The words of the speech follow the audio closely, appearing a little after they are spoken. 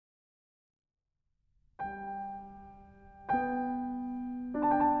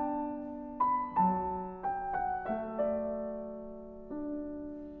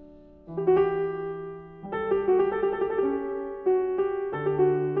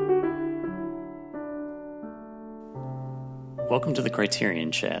Welcome to the Criterion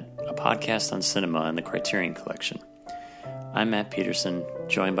Chat, a podcast on cinema and the Criterion Collection. I'm Matt Peterson,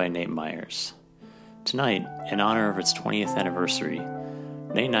 joined by Nate Myers. Tonight, in honor of its 20th anniversary,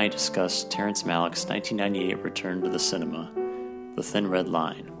 Nate and I discuss Terrence Malick's 1998 return to the cinema, The Thin Red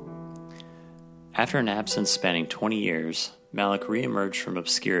Line. After an absence spanning 20 years, Malick re-emerged from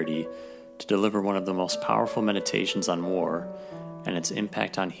obscurity to deliver one of the most powerful meditations on war and its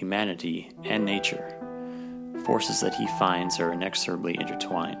impact on humanity and nature, forces that he finds are inexorably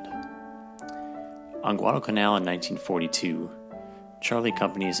intertwined. On Guadalcanal in 1942, Charlie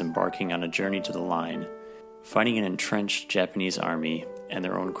Company is embarking on a journey to the line, fighting an entrenched Japanese army and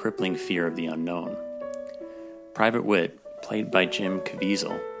their own crippling fear of the unknown. Private Witt, played by Jim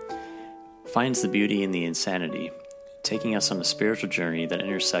Caviezel, finds the beauty in the insanity, taking us on a spiritual journey that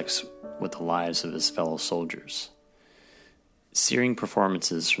intersects with the lives of his fellow soldiers. Searing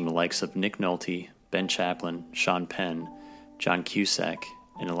performances from the likes of Nick Nolte, Ben Chaplin, Sean Penn, John Cusack,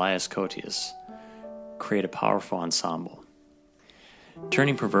 and Elias Koteas create a powerful ensemble.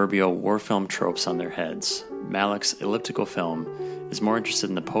 Turning proverbial war film tropes on their heads, Malick's elliptical film is more interested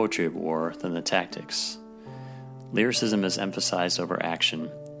in the poetry of war than the tactics. Lyricism is emphasized over action,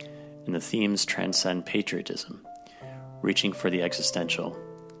 and the themes transcend patriotism, reaching for the existential,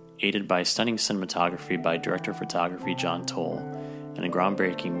 aided by stunning cinematography by director of photography John Toll and a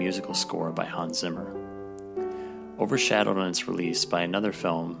groundbreaking musical score by Hans Zimmer. Overshadowed on its release by another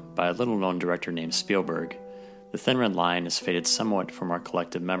film by a little-known director named Spielberg, The Thin Red Line has faded somewhat from our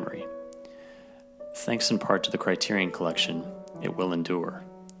collective memory. Thanks in part to the Criterion Collection, it will endure.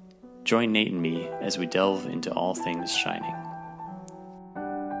 Join Nate and me as we delve into all things shining.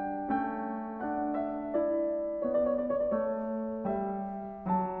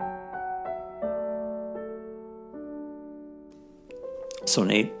 So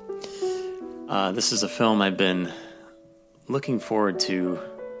Nate, this is a film I've been looking forward to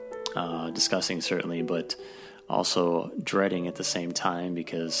discussing certainly, but also dreading at the same time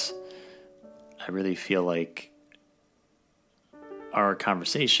because I really feel like our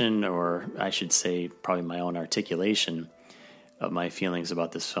conversation, or I should say probably my own articulation of my feelings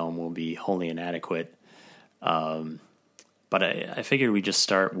about this film will be wholly inadequate. But I figured we'd just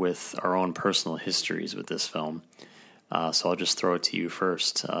start with our own personal histories with this film. So I'll just throw it to you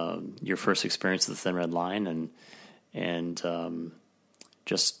first. Your first experience with The Thin Red Line and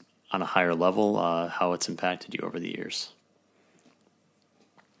just on a higher level, how it's impacted you over the years.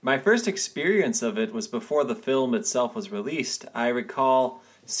 My first experience of it was before the film itself was released. I recall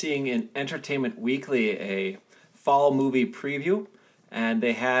seeing in Entertainment Weekly a fall movie preview, and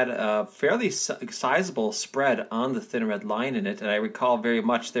they had a fairly sizable spread on The Thin Red Line in it, and I recall very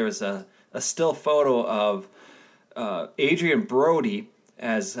much there was a still photo of Adrian Brody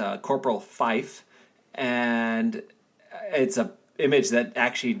as Corporal Fife, and it's a image that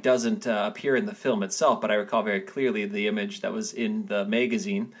actually doesn't appear in the film itself, but I recall very clearly the image that was in the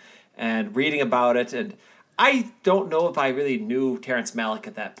magazine and reading about it. And I don't know if I really knew Terrence Malick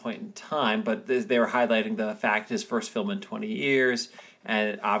at that point in time, but they were highlighting the fact his first film in 20 years,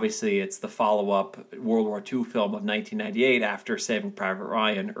 and obviously it's the follow-up World War II film of 1998 after Saving Private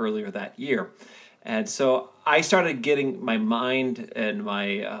Ryan earlier that year. And so I started getting my mind and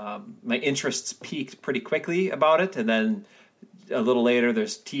my interests peaked pretty quickly about it. And then a little later,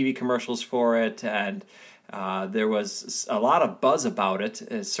 there's TV commercials for it, and there was a lot of buzz about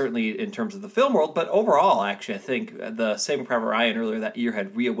it, certainly in terms of the film world. But overall, actually, I think the Saving Private Ryan earlier that year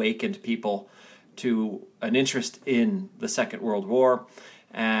had reawakened people to an interest in the Second World War.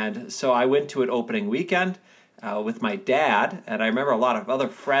 And so I went to it opening weekend with my dad, and I remember a lot of other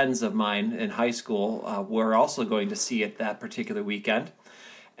friends of mine in high school were also going to see it that particular weekend.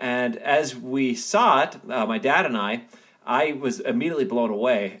 And as we saw it, my dad and I was immediately blown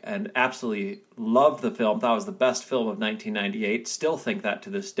away and absolutely loved the film, thought it was the best film of 1998, still think that to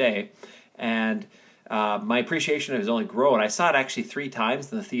this day. And my appreciation has only grown. I saw it actually 3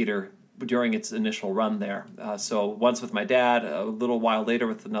 times in the theater during its initial run there. So once with my dad, a little while later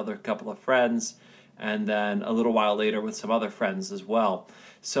with another couple of friends, and then a little while later with some other friends as well.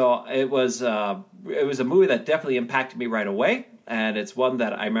 So it was a movie that definitely impacted me right away, and it's one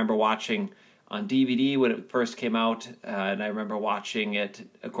that I remember watching on DVD when it first came out, and I remember watching it,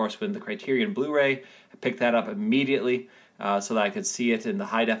 of course, when the Criterion Blu-ray. I picked that up immediately so that I could see it in the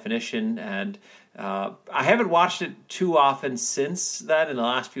high definition, and I haven't watched it too often since then in the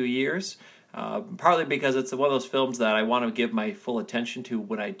last few years, partly because it's one of those films that I want to give my full attention to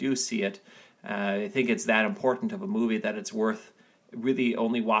when I do see it. I think it's that important of a movie that it's worth really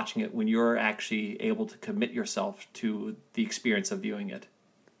only watching it when you're actually able to commit yourself to the experience of viewing it.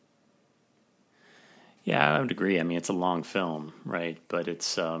 Yeah, I would agree. I mean, it's a long film, right? But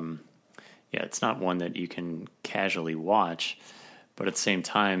it's it's not one that you can casually watch. But at the same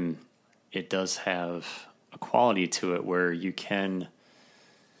time, it does have a quality to it where I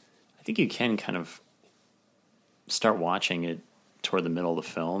think you can kind of start watching it toward the middle of the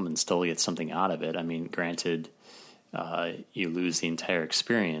film and still get something out of it. I mean, granted, you lose the entire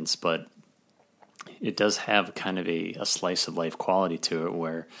experience, but it does have kind of a slice of life quality to it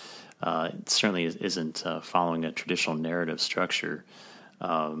where it certainly isn't following a traditional narrative structure.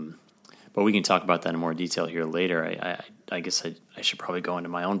 But we can talk about that in more detail here later. I guess I should probably go into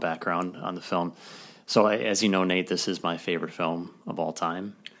my own background on the film. So, as you know, Nate, this is my favorite film of all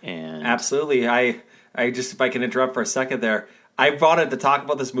time. And absolutely. I just, if I can interrupt for a second there, I wanted to talk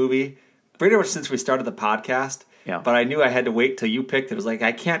about this movie pretty much since we started the podcast. Yeah. But I knew I had to wait till you picked it. It was like,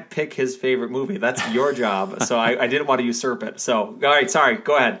 I can't pick his favorite movie. That's your job. So I didn't want to usurp it. So, all right, sorry.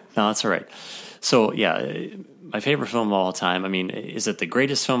 Go ahead. No, that's all right. So, yeah, my favorite film of all time. I mean, is it the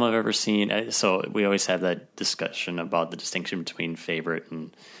greatest film I've ever seen? So we always have that discussion about the distinction between favorite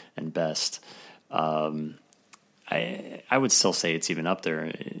and best. I would still say it's even up there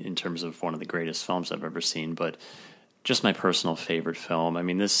in terms of one of the greatest films I've ever seen, but just my personal favorite film. I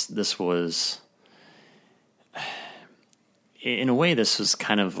mean, this was, in a way, this was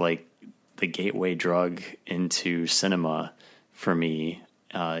kind of like the gateway drug into cinema for me,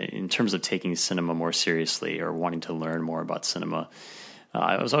 in terms of taking cinema more seriously or wanting to learn more about cinema.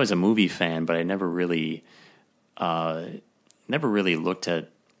 I was always a movie fan, but I never really looked at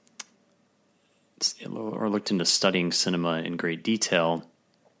or looked into studying cinema in great detail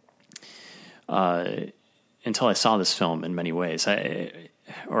until I saw this film in many ways.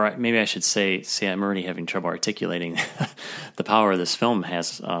 Maybe I should say I'm already having trouble articulating the power this film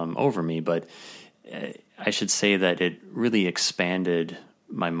has over me, but I should say that it really expanded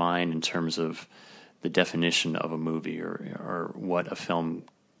my mind in terms of the definition of a movie or what a film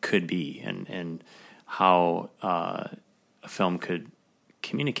could be and how a film could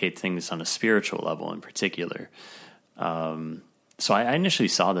communicate things on a spiritual level in particular. So I initially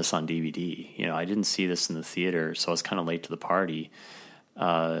saw this on DVD. I didn't see this in the theater, so I was kind of late to the party.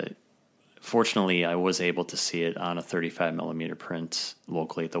 Fortunately, I was able to see it on a 35 millimeter print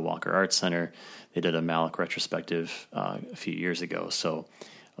locally at the Walker Arts Center. They did a Malick retrospective a few years ago, so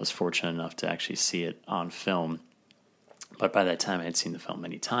I was fortunate enough to actually see it on film. But by that time, I had seen the film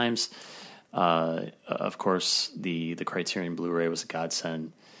many times. Of course, the Criterion Blu-ray was a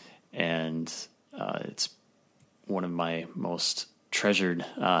godsend, and it's one of my most treasured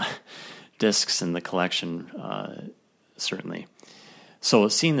discs in the collection, certainly. So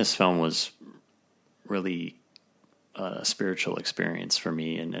seeing this film was really a spiritual experience for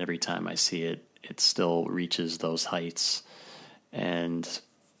me, and every time I see it, it still reaches those heights, and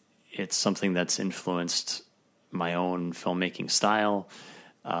it's something that's influenced my own filmmaking style.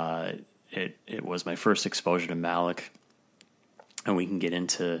 It was my first exposure to Malick, and we can get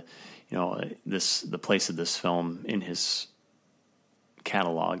into the place of this film in his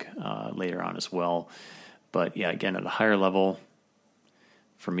catalog later on as well. But yeah, again, at a higher level,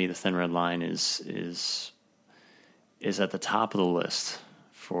 for me, The Thin Red Line is at the top of the list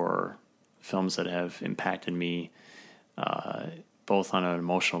for films that have impacted me, both on an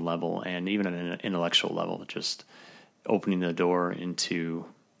emotional level and even on an intellectual level, just opening the door into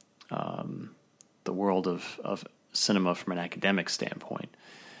the world of cinema from an academic standpoint.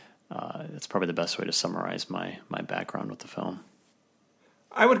 That's probably the best way to summarize my background with the film.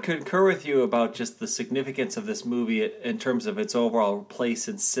 I would concur with you about just the significance of this movie in terms of its overall place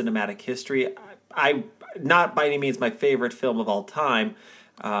in cinematic history. I not by any means my favorite film of all time.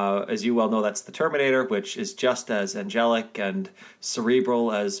 As you well know, that's The Terminator, which is just as angelic and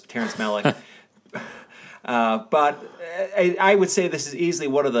cerebral as Terrence Malick. But I would say this is easily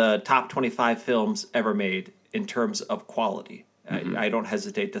one of the top 25 films ever made in terms of quality. Mm-hmm. I don't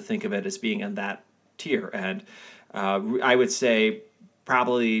hesitate to think of it as being in that tier. And I would say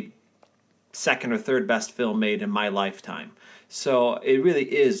probably second or third best film made in my lifetime. So it really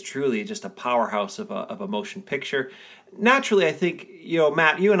is truly just a powerhouse of a motion picture. Naturally, I think,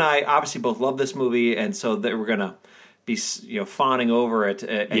 Matt, you and I obviously both love this movie, and so that we're going to be fawning over it,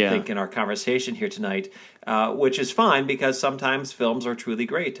 I think, in our conversation here tonight, which is fine because sometimes films are truly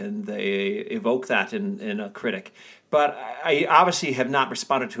great and they evoke that in a critic. But I obviously have not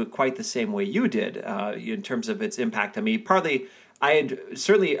responded to it quite the same way you did in terms of its impact on me. Partly, I had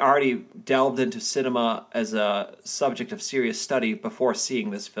certainly already delved into cinema as a subject of serious study before seeing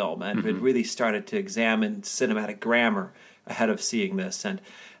this film, and had really started to examine cinematic grammar ahead of seeing this and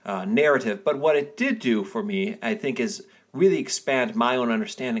narrative. But what it did do for me, I think, is really expand my own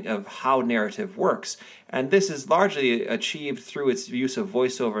understanding of how narrative works. And this is largely achieved through its use of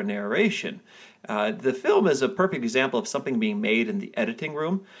voiceover narration. The film is a perfect example of something being made in the editing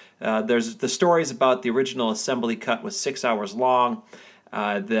room. There's the stories about the original assembly cut was 6 hours long.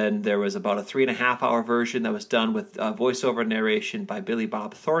 Then there was about a 3.5-hour version that was done with voiceover narration by Billy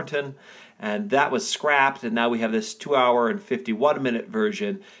Bob Thornton, and that was scrapped, and now we have this 2-hour and 51-minute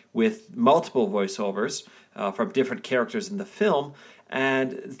version with multiple voiceovers from different characters in the film,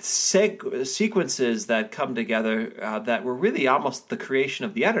 and sequences that come together that were really almost the creation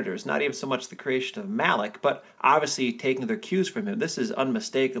of the editors, not even so much the creation of Malick, but obviously taking their cues from him. This is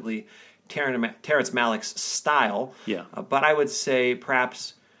unmistakably Terrence Malick's style, but I would say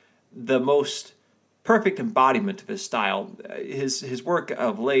perhaps the most perfect embodiment of his style. His work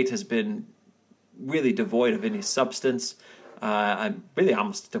of late has been really devoid of any substance, really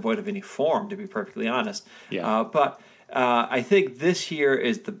almost devoid of any form, to be perfectly honest. But I think this here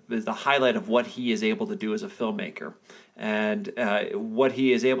is the highlight of what he is able to do as a filmmaker, and what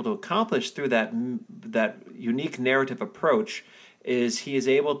he is able to accomplish through that unique narrative approach is he is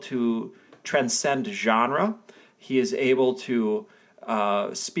able to transcend genre. He is able to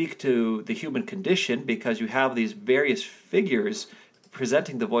speak to the human condition because you have these various figures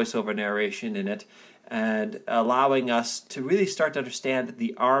presenting the voiceover narration in it and allowing us to really start to understand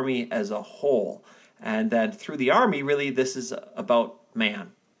the army as a whole. And then through the army, really, this is about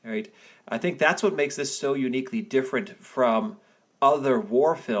man, right? I think that's what makes this so uniquely different from other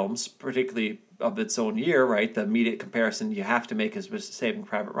war films, particularly of its own year, right? The immediate comparison you have to make is with Saving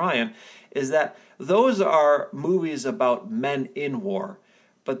Private Ryan, is that those are movies about men in war,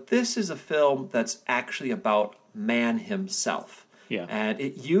 but this is a film that's actually about man himself. And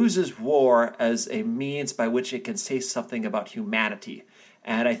it uses war as a means by which it can say something about humanity.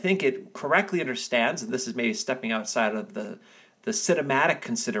 And I think it correctly understands, and this is maybe stepping outside of the cinematic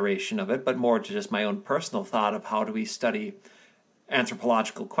consideration of it, but more to just my own personal thought of how do we study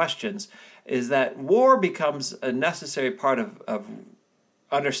anthropological questions, is that war becomes a necessary part of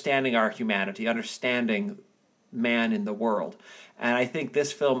understanding our humanity, understanding man in the world. And I think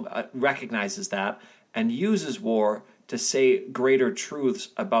this film recognizes that and uses war to say greater truths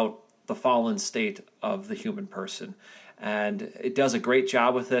about the fallen state of the human person. And it does a great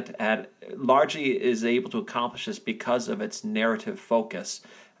job with it, and largely is able to accomplish this because of its narrative focus.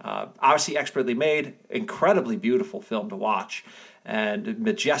 Obviously expertly made, incredibly beautiful film to watch, and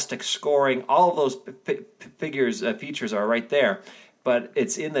majestic scoring. All of those features are right there. But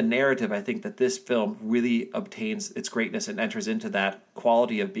it's in the narrative, I think, that this film really obtains its greatness and enters into that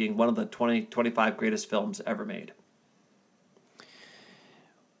quality of being one of the 25 greatest films ever made.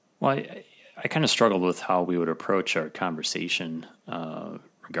 Well, I kind of struggled with how we would approach our conversation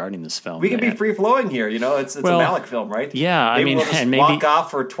regarding this film. We can be free-flowing here, it's a Malick film, right? Yeah, maybe we'll just walk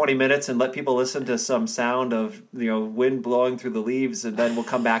off for 20 minutes and let people listen to some sound of wind blowing through the leaves, and then we'll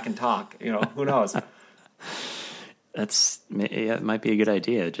come back and talk. Who knows? It might be a good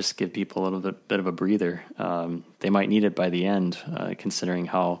idea. Just give people a little bit of a breather. They might need it by the end, considering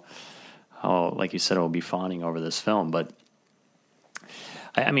how, like you said, it will be fawning over this film. But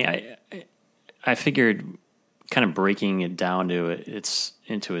I figured kind of breaking it down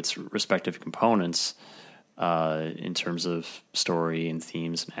into its respective components in terms of story and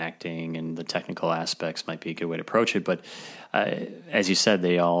themes and acting and the technical aspects might be a good way to approach it. But as you said,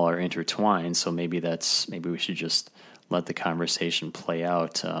 they all are intertwined. So maybe we should just let the conversation play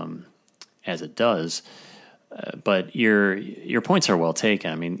out as it does. But your points are well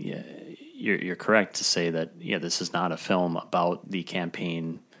taken. You're correct to say that this is not a film about the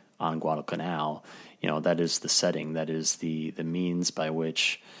campaign on Guadalcanal. That is the setting, that is the means by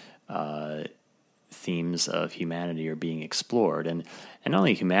which themes of humanity are being explored, and not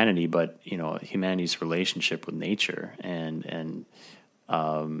only humanity, but humanity's relationship with nature. And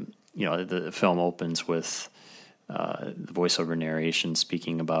the film opens with the voiceover narration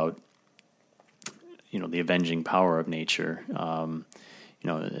speaking about the avenging power of nature.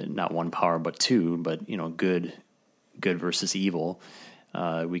 Not one power but two, but good versus evil.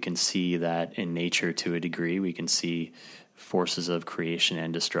 We can see that in nature to a degree. We can see forces of creation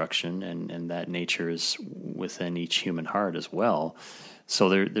and destruction, and that nature is within each human heart as well. So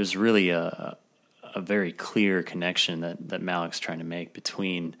there's really a very clear connection that Malick's trying to make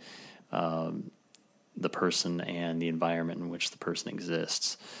between the person and the environment in which the person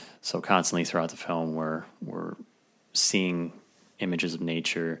exists. So constantly throughout the film, we're seeing images of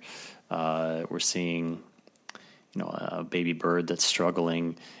nature. We're seeing a baby bird that's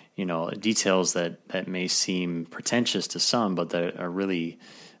struggling, details that may seem pretentious to some, but that are really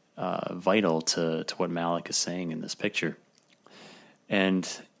vital to what Malick is saying in this picture. And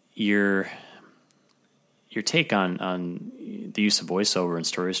your take on the use of voiceover and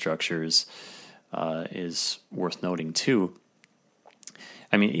story structures is worth noting too.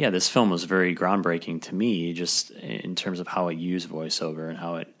 I mean, yeah, this film was very groundbreaking to me, just in terms of how it used voiceover and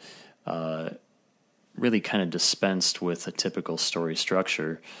how it really kind of dispensed with a typical story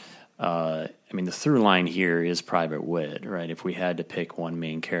structure. I mean, the through line here is Private Wit, right? If we had to pick one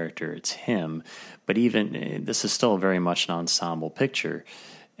main character, it's him. But even this is still very much an ensemble picture,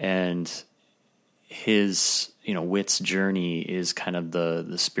 and his, Wit's journey is kind of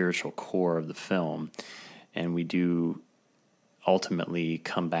the spiritual core of the film, and we do ultimately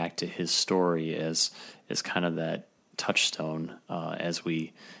come back to his story as kind of that touchstone as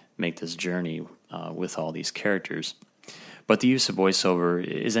we make this journey with all these characters. But the use of voiceover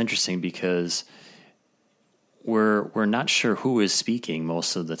is interesting because we're not sure who is speaking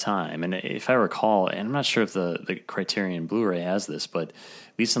most of the time. And if I recall, and I'm not sure if the Criterion Blu-ray has this, but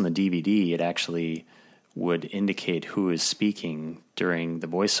at least on the DVD, it actually would indicate who is speaking during the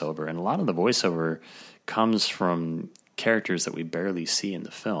voiceover. And a lot of the voiceover comes from characters that we barely see in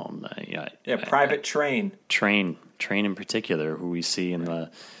the film. Private Train. Train in particular, who we see in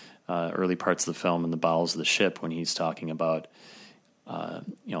the early parts of the film in the bowels of the ship when he's talking about, the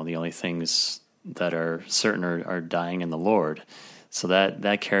only things that are certain are dying in the Lord. So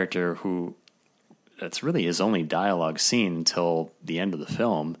that character that's really his only dialogue scene until the end of the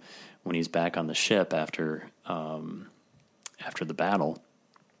film when he's back on the ship after the battle.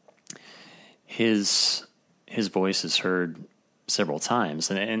 His voice is heard several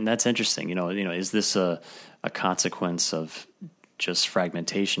times, and that's interesting. Is this a consequence of just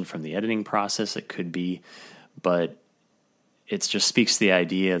fragmentation from the editing process? It could be, but it just speaks to the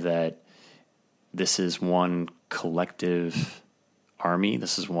idea that this is one collective army.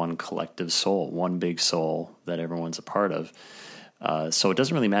 This is one collective soul, one big soul that everyone's a part of. So it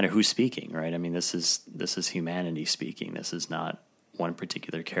doesn't really matter who's speaking, right? I mean, this is humanity speaking. This is not one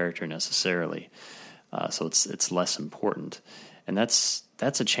particular character necessarily. So it's less important, and that's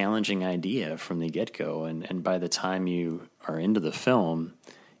a challenging idea from the get-go. And by the time you are into the film,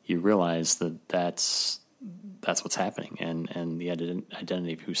 you realize that's what's happening, and the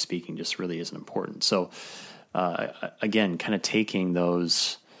identity of who's speaking just really isn't important. So again, kind of taking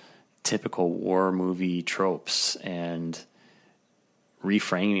those typical war movie tropes and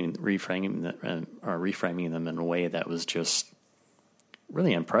reframing them in a way that was just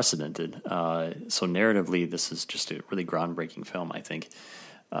really unprecedented. So narratively, this is just a really groundbreaking film, I think.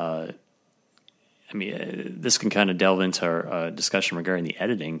 This can kind of delve into our discussion regarding the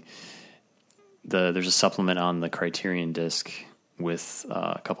editing. There's a supplement on the Criterion disc with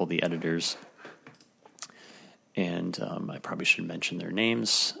a couple of the editors, and I probably should mention their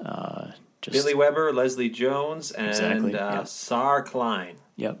names. Billy Weber, Leslie Jones, and exactly, yep. Sar Klein.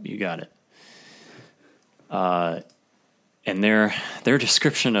 Yep, you got it. And their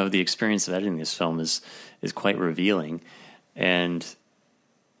description of the experience of editing this film is quite revealing, and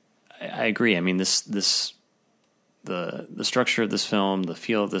I agree. I mean, the structure of this film, the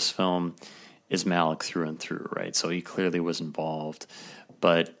feel of this film, is Malick through and through, right? So he clearly was involved,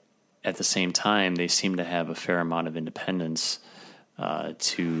 but at the same time, they seem to have a fair amount of independence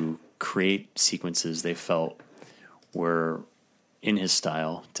to create sequences they felt were in his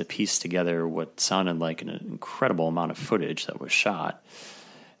style, to piece together what sounded like an incredible amount of footage that was shot,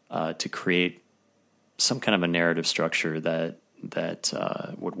 to create some kind of a narrative structure that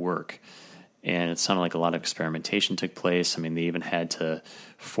would work. And it sounded like a lot of experimentation took place. I mean, they even had to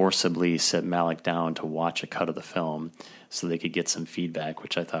forcibly sit Malick down to watch a cut of the film so they could get some feedback,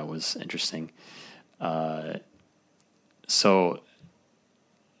 which I thought was interesting. So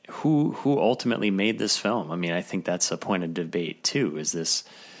who ultimately made this film? I mean, I think that's a point of debate too. Is this,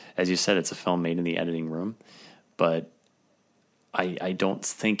 as you said, it's a film made in the editing room, but I don't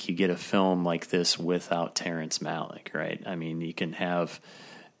think you get a film like this without Terrence Malick, right? I mean, you can have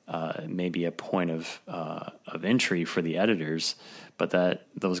maybe a point of entry for the editors, but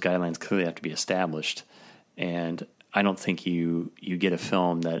those guidelines clearly have to be established. And I don't think you get a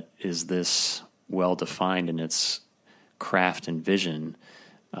film that is this well defined in its craft and vision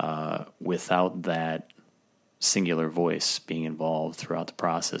without that singular voice being involved throughout the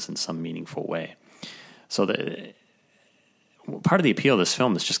process in some meaningful way. So part of the appeal of this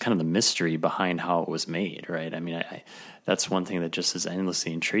film is just kind of the mystery behind how it was made, right? I mean, that's one thing that just is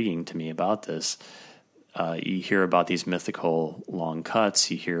endlessly intriguing to me about this. You hear about these mythical long cuts,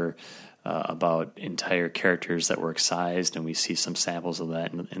 you hear about entire characters that were excised, and we see some samples of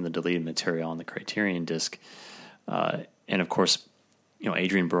that in the deleted material on the Criterion disc. And of course,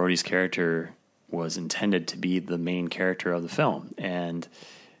 Adrian Brody's character was intended to be the main character of the film, and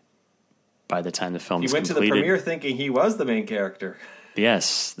by the time the film was completed, he went to the premiere thinking he was the main character.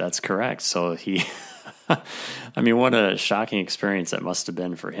 Yes, that's correct. So he, I mean, what a shocking experience that must have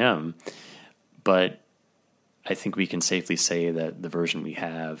been for him. But I think we can safely say that the version we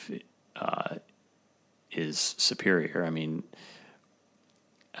have is superior. I mean,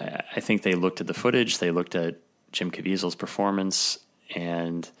 I think they looked at the footage, they looked at Jim Caviezel's performance,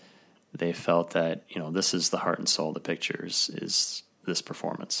 and they felt that, this is the heart and soul of the pictures, is this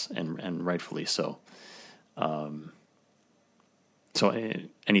performance, and rightfully so. So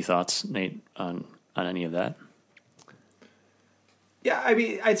any thoughts, Nate, on any of that? Yeah, I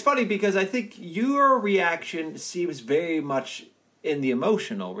mean, it's funny because I think your reaction seems very much in the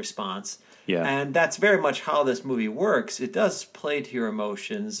emotional response. Yeah. And that's very much how this movie works. It does play to your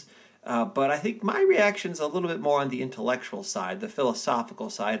emotions. But I think my reaction's a little bit more on the intellectual side, the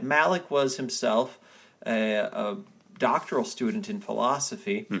philosophical side. Malick was himself a doctoral student in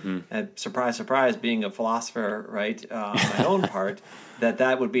philosophy. Mm-hmm. And surprise, surprise, being a philosopher, right, on my own part,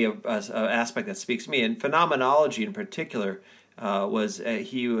 that would be an aspect that speaks to me. And phenomenology in particular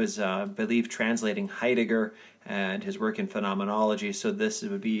he was believed translating Heidegger and his work in phenomenology, so this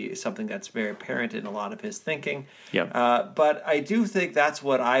would be something that's very apparent in a lot of his thinking. Yep. But I do think that's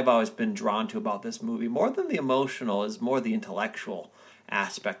what I've always been drawn to about this movie. More than the emotional is more the intellectual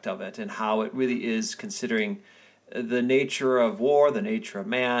aspect of it, and how it really is considering the nature of war, the nature of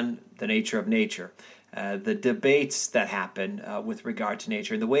man, the nature of nature, the debates that happen with regard to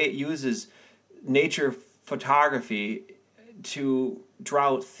nature, and the way it uses nature photography to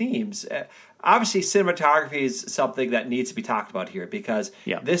draw out themes. Obviously, cinematography is something that needs to be talked about here, because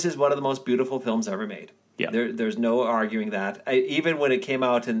this is one of the most beautiful films ever made. Yeah. There's no arguing that. Even when it came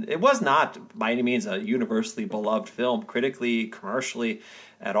out, and it was not by any means a universally beloved film, critically, commercially,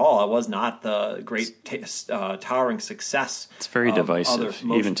 at all. It was not the great towering success. It's very divisive,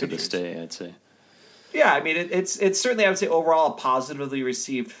 even to pictures. this day, I'd say. Yeah, I mean, it's certainly, I would say, overall a positively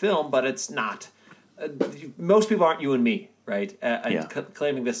received film, but it's not. Most people aren't you and me, right?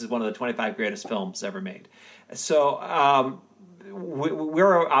 Claiming this is one of the 25 greatest films ever made. So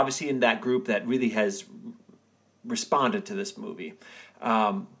we're obviously in that group that really has responded to this movie.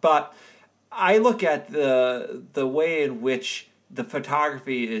 But I look at the way in which the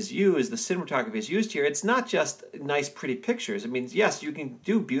photography is used, the cinematography is used here. It's not just nice, pretty pictures. I mean, yes, you can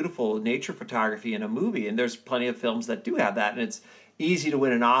do beautiful nature photography in a movie, and there's plenty of films that do have that, and it's easy to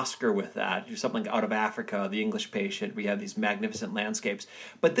win an Oscar with that. You're something Out of Africa, The English Patient. We have these magnificent landscapes.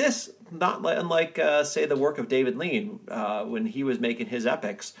 But this, not unlike, say, the work of David Lean when he was making his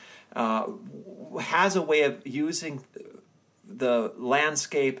epics, has a way of using the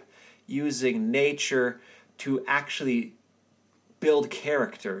landscape, using nature to actually build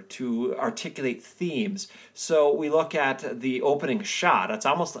character, to articulate themes. So we look at the opening shot. It's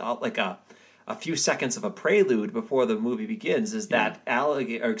almost like a few seconds of a prelude before the movie begins, is that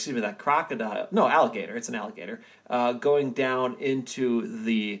alligator, it's an alligator, going down into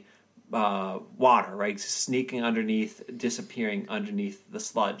the water, right? Sneaking underneath, disappearing underneath the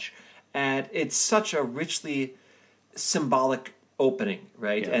sludge. And it's such a richly symbolic opening,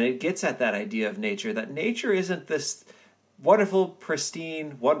 right? Yeah. And it gets at that idea of nature, that nature isn't this wonderful,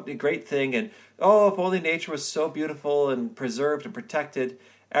 pristine, what great thing, and if only nature was so beautiful and preserved and protected,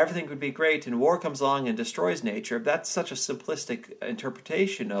 everything would be great, and war comes along and destroys nature. That's such a simplistic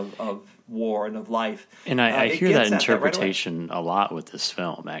interpretation of war and of life. And I hear that interpretation a lot with this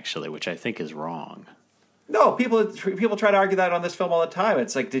film, actually, which I think is wrong. No, people try to argue that on this film all the time.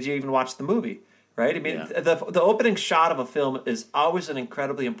 It's like, did you even watch the movie? Right? I mean, the opening shot of a film is always an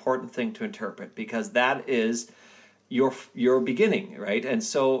incredibly important thing to interpret, because that is your beginning, right? And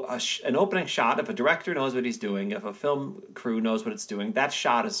so an opening shot, if a director knows what he's doing, if a film crew knows what it's doing, that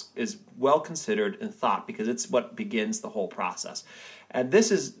shot is well considered and thought, because it's what begins the whole process. And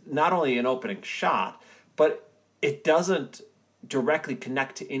this is not only an opening shot, but it doesn't directly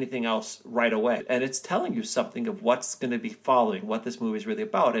connect to anything else right away. And it's telling you something of what's going to be following, what this movie is really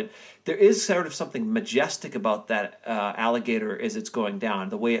about. And there is sort of something majestic about that alligator as it's going down,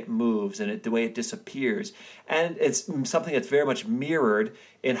 the way it moves and the way it disappears. And it's something that's very much mirrored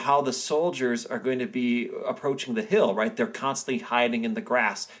in how the soldiers are going to be approaching the hill, right? They're constantly hiding in the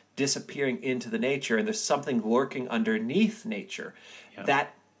grass, disappearing into the nature, and there's something lurking underneath nature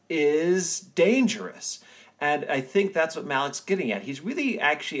that is dangerous. And I think that's what Malick's getting at. He's really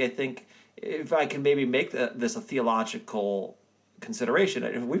actually, I think, if I can maybe make this a theological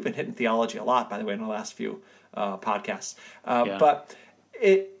consideration. We've been hitting theology a lot, by the way, in the last few podcasts. But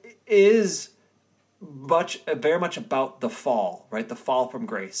it is very much about the fall, right? The fall from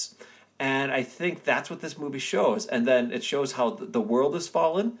grace. And I think that's what this movie shows. And then it shows how the world is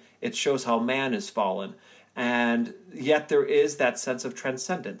fallen. It shows how man is fallen. And yet there is that sense of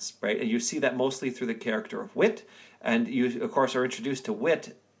transcendence, right? And you see that mostly through the character of Whit. And you, of course, are introduced to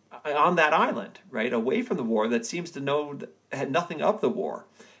Whit on that island, right? Away from the war, that seems to know nothing of the war.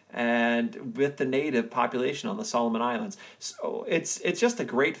 And with the native population on the Solomon Islands. So it's just a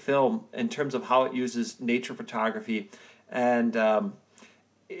great film in terms of how it uses nature photography. And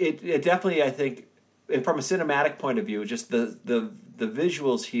it definitely, I think, and from a cinematic point of view, just the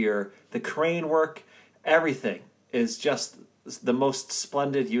visuals here, the crane work, everything is just the most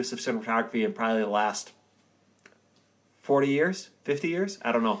splendid use of cinematography in probably the last 40 years, 50 years?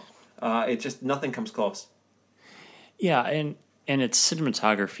 I don't know. It just, nothing comes close. Yeah, and it's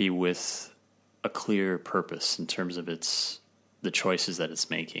cinematography with a clear purpose in terms of the choices that it's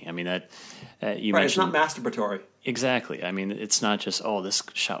making. I mean, that you right, mentioned... It's not masturbatory. Exactly. I mean, it's not just, this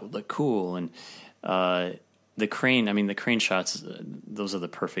shot would look cool. And the crane shots, those are the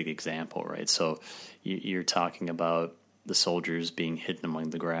perfect example, right? So you're talking about the soldiers being hidden among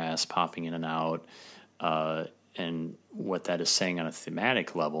the grass, popping in and out, and what that is saying on a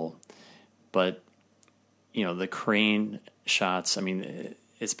thematic level. But, the crane shots, I mean,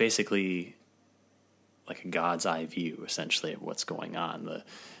 it's basically like a God's eye view, essentially, of what's going on.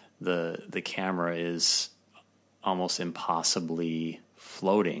 The camera is almost impossibly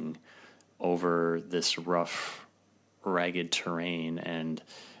floating over this rough, ragged terrain and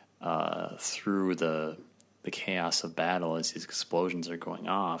through the chaos of battle as these explosions are going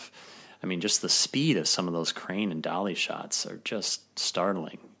off. I mean, just the speed of some of those crane and dolly shots are just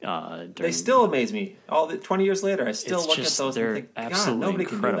startling. They still amaze me. 20 years later, I still look at those and think, God, nobody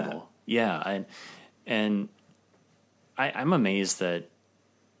incredible. Can do that. Yeah, and I'm amazed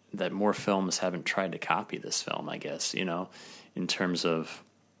that more films haven't tried to copy this film, I guess, in terms of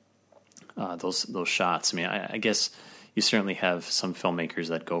those shots. I mean, I guess you certainly have some filmmakers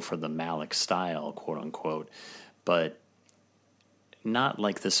that go for the Malick style, quote unquote, but not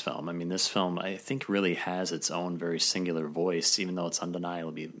like this film. I mean, this film, I think, really has its own very singular voice, even though it's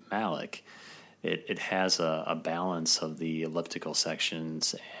undeniably Malick. It has a balance of the elliptical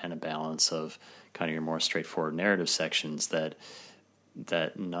sections and a balance of kind of your more straightforward narrative sections that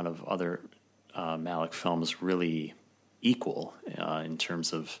none of other Malick films really equal in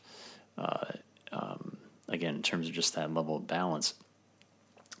terms of, again, in terms of just that level of balance.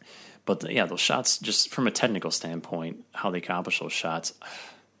 But those shots, just from a technical standpoint, how they accomplish those shots,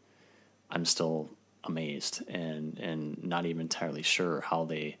 I'm still amazed and not even entirely sure how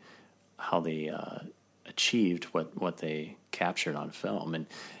they achieved what they captured on film.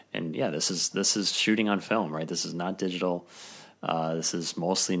 And this is shooting on film, right? This is not digital. This is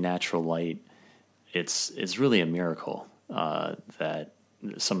mostly natural light. It's really a miracle that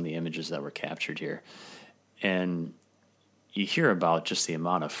some of the images that were captured here. And you hear about just the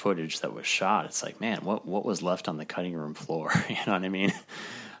amount of footage that was shot. It's like, man, what was left on the cutting room floor? You know what I mean?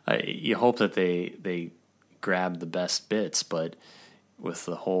 You hope that they grab the best bits, but with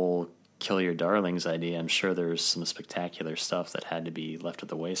the whole kill your darlings idea, I'm sure there's some spectacular stuff that had to be left at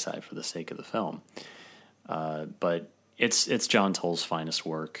the wayside for the sake of the film. But it's John Toll's finest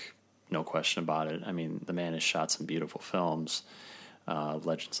work, no question about it. I mean, the man has shot some beautiful films,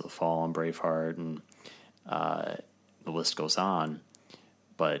 Legends of the Fall and Braveheart, and the list goes on.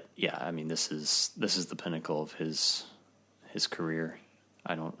 But yeah, I mean, this is the pinnacle of his career.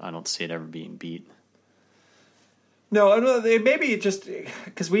 I don't see it ever being beat. No, maybe just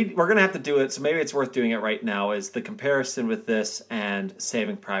because we're going to have to do it, so maybe it's worth doing it right now, is the comparison with this and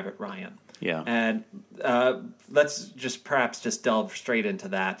Saving Private Ryan. Yeah. And let's perhaps delve straight into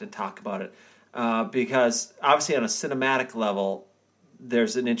that and talk about it. Because obviously on a cinematic level,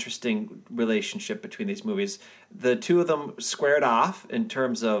 there's an interesting relationship between these movies. The two of them squared off in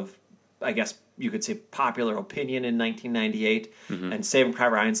terms of, I guess you could say, popular opinion in 1998. Mm-hmm. And Saving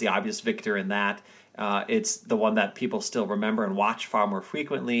Private Ryan's the obvious victor in that. It's the one that people still remember and watch far more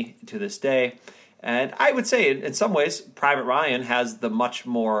frequently to this day. And I would say, in some ways, Private Ryan has the much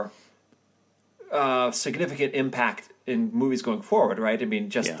more significant impact in movies going forward, right? I mean,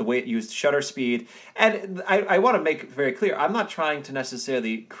 the way it used shutter speed. And I want to make it very clear, I'm not trying to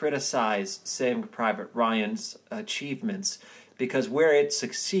necessarily criticize Saving Private Ryan's achievements, because where it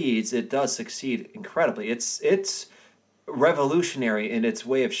succeeds, it does succeed incredibly. It's revolutionary in its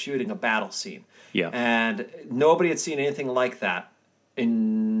way of shooting a battle scene. Yeah. And nobody had seen anything like that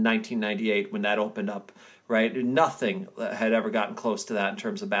in 1998 when that opened up, right? Nothing had ever gotten close to that in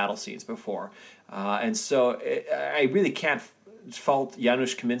terms of battle scenes before. And so I really can't fault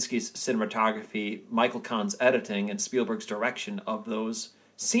Janusz Kaminski's cinematography, Michael Kahn's editing, and Spielberg's direction of those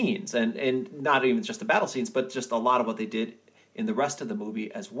scenes. And not even just the battle scenes, but just a lot of what they did in the rest of the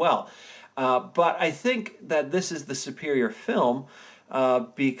movie as well. But I think that this is the superior film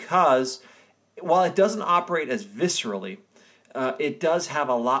because while it doesn't operate as viscerally, it does have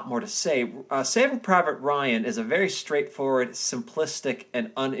a lot more to say. Saving Private Ryan is a very straightforward, simplistic,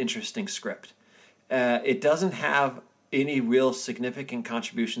 and uninteresting script. It doesn't have any real significant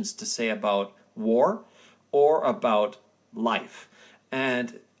contributions to say about war or about life.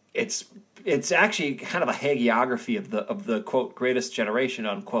 And it's actually kind of a hagiography of the quote greatest generation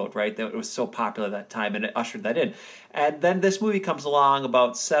unquote, right? That it was so popular at that time, and it ushered that in. And then this movie comes along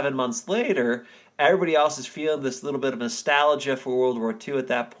about 7 months later. Everybody else is feeling this little bit of nostalgia for World War II at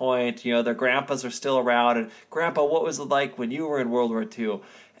that point. You know, their grandpas are still around, and Grandpa, what was it like when you were in World War II?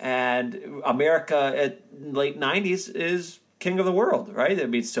 And America at late 90s is king of the world, right? I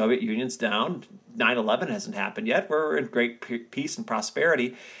mean, Soviet Union's down. 9/11 hasn't happened yet. We're in great peace and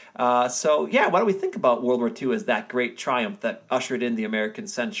prosperity. So, yeah, why don't we think about World War II as that great triumph that ushered in the American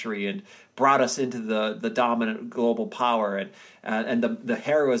century and brought us into the dominant global power and the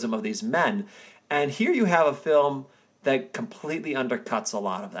heroism of these men. And here you have a film that completely undercuts a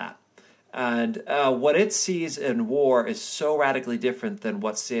lot of that. And what it sees in war is so radically different than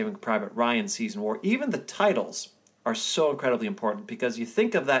what Saving Private Ryan sees in war. Even the titles are so incredibly important because you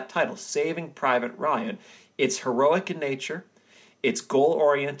think of that title, Saving Private Ryan, it's heroic in nature, it's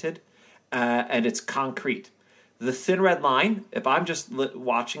goal-oriented, and it's concrete. The Thin Red Line, if I'm just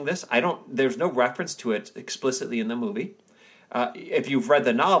watching this, there's no reference to it explicitly in the movie. If you've read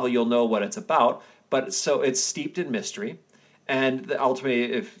the novel, you'll know what it's about, but so it's steeped in mystery. And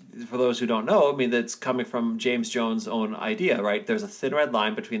ultimately, for those who don't know, I mean, that's coming from James Jones' own idea, right? There's a thin red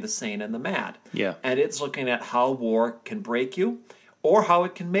line between the sane and the mad. Yeah. And it's looking at how war can break you or how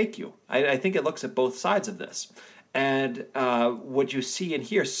it can make you. I think it looks at both sides of this. And what you see in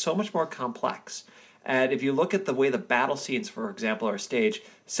here is so much more complex. And if you look at the way the battle scenes, for example, are staged,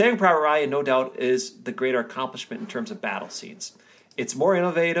 Saving Private Ryan, no doubt, is the greater accomplishment in terms of battle scenes. It's more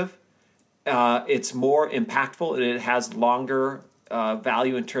innovative. It's more impactful, and it has longer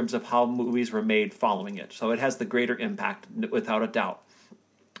value in terms of how movies were made following it. So it has the greater impact, without a doubt.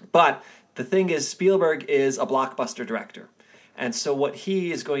 But the thing is, Spielberg is a blockbuster director. And so what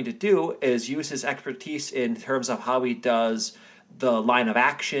he is going to do is use his expertise in terms of how he does the line of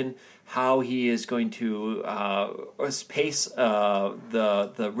action, how he is going to pace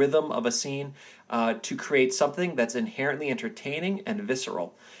the rhythm of a scene to create something that's inherently entertaining and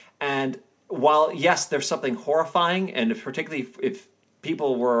visceral. And while, yes, there's something horrifying, and particularly if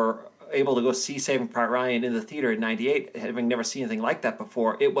people were able to go see Saving Private Ryan in the theater in 98, having never seen anything like that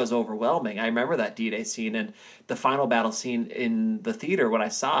before, it was overwhelming. I remember that D-Day scene and the final battle scene in the theater when I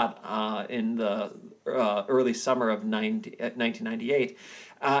saw it in the early summer of 1998.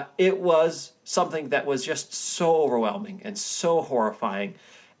 It was something that was just so overwhelming and so horrifying,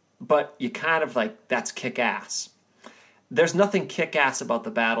 but you kind of like, that's kick-ass. There's nothing kick-ass about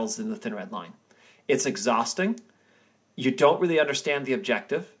the battles in the Thin Red Line. It's exhausting. You don't really understand the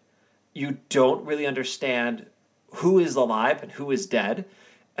objective. You don't really understand who is alive and who is dead.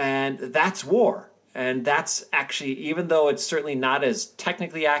 And that's war. And that's actually, even though it's certainly not as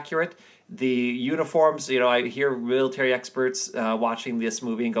technically accurate, the uniforms, I hear military experts watching this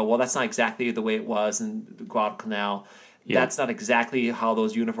movie and go, well, that's not exactly the way it was in Guadalcanal. Yeah. That's not exactly how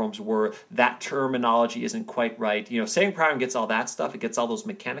those uniforms were. That terminology isn't quite right. Saving Private Ryan gets all that stuff. It gets all those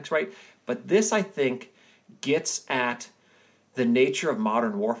mechanics right. But this, I think, gets at the nature of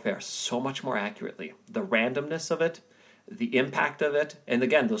modern warfare so much more accurately. The randomness of it, the impact of it, and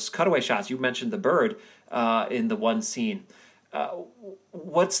again, those cutaway shots. You mentioned the bird in the one scene.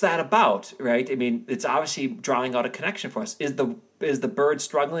 What's that about, right? I mean, it's obviously drawing out a connection for us. Is the bird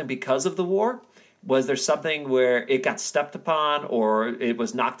struggling because of the war? Was there something where it got stepped upon, or it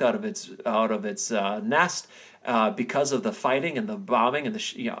was knocked out of its nest because of the fighting and the bombing and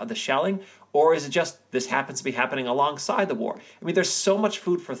the shelling, or is it just this happens to be happening alongside the war? I mean, there's so much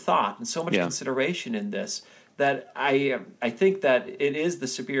food for thought and so much consideration in this that I think that it is the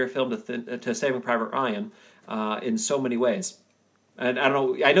superior film to Saving Private Ryan in so many ways. And I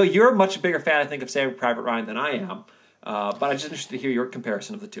don't know. I know you're a much bigger fan, I think, of Saving Private Ryan than I am, but I'm just interested to hear your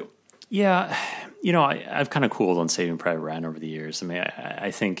comparison of the two. Yeah, I've kind of cooled on Saving Private Ryan over the years. I mean, I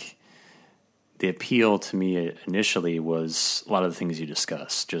think the appeal to me initially was a lot of the things you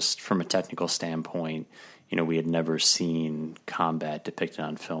discussed. Just from a technical standpoint, we had never seen combat depicted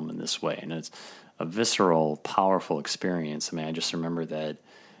on film in this way. And it's a visceral, powerful experience. I mean, I just remember that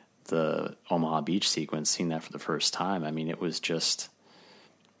the Omaha Beach sequence, seeing that for the first time, I mean, it was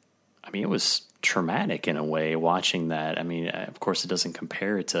traumatic in a way watching that. I mean, of course, it doesn't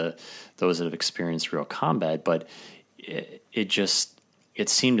compare to those that have experienced real combat, but it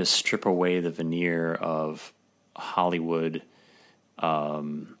seemed to strip away the veneer of Hollywood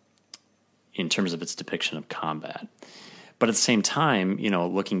in terms of its depiction of combat. But at the same time,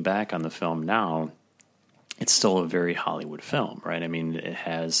 looking back on the film now, it's still a very Hollywood film, right? I mean, it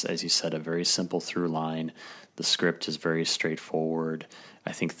has, as you said, a very simple through line. The script is very straightforward.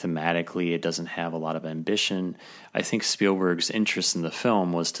 I think thematically it doesn't have a lot of ambition. I think Spielberg's interest in the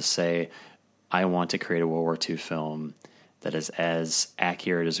film was to say, I want to create a World War II film that is as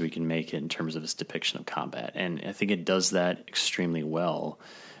accurate as we can make it in terms of its depiction of combat. And I think it does that extremely well.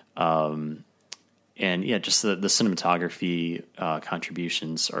 And yeah, just the cinematography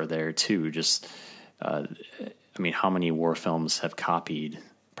contributions are there too. Just, I mean, how many war films have copied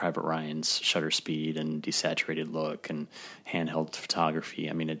Private Ryan's shutter speed and desaturated look and handheld photography?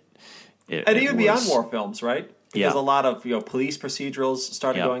 I mean, and even beyond war films, right? Because a lot of police procedurals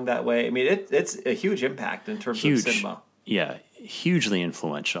started going that way. I mean, it's a huge impact in terms of cinema. Yeah, hugely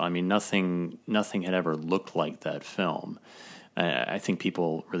influential. I mean, nothing had ever looked like that film. I think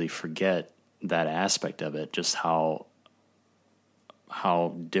people really forget that aspect of it, just how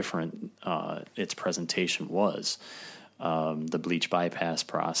different its presentation was. The bleach bypass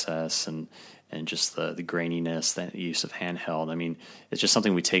process and just the graininess, the use of handheld. I mean, it's just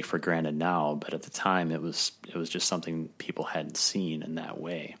something we take for granted now, but at the time it was just something people hadn't seen in that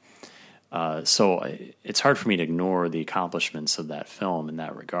way. So it's hard for me to ignore the accomplishments of that film in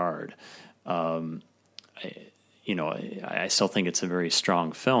that regard. I still think it's a very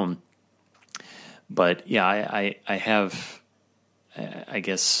strong film, but yeah, I have, I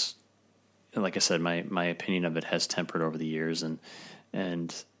guess, like I said, my opinion of it has tempered over the years, and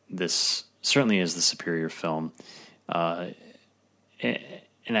this certainly is the superior film. And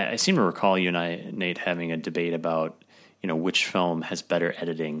I seem to recall you and I, Nate, having a debate about, which film has better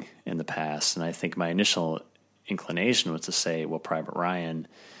editing in the past. And I think my initial inclination was to say, well, Private Ryan,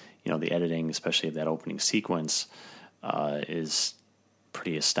 the editing, especially of that opening sequence, is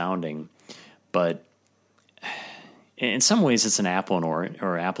pretty astounding. But in some ways, it's an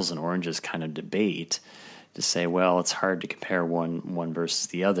apples and oranges kind of debate to say, well, it's hard to compare one versus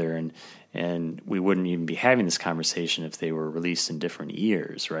the other, and we wouldn't even be having this conversation if they were released in different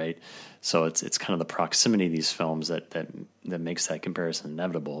years, right? So it's kind of the proximity of these films that makes that comparison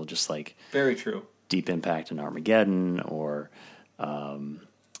inevitable. Just like very true, Deep Impact and Armageddon, or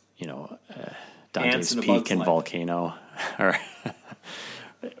Dante's Peak and Volcano, or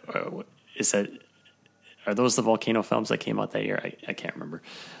is that? Are those the Volcano films that came out that year? I can't remember.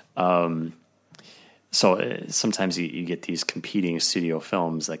 So sometimes you get these competing studio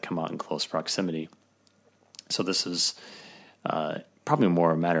films that come out in close proximity. So this is probably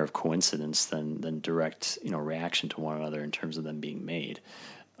more a matter of coincidence than direct reaction to one another in terms of them being made.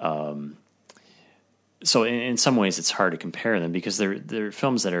 So in some ways it's hard to compare them because they're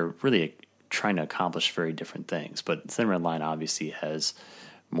films that are really trying to accomplish very different things. But Thin Red Line obviously has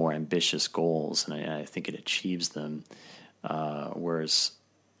more ambitious goals, and I think it achieves them. Whereas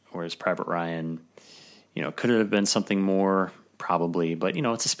Private Ryan, could it have been something more? Probably, but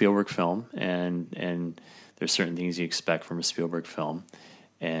it's a Spielberg film, and there's certain things you expect from a Spielberg film,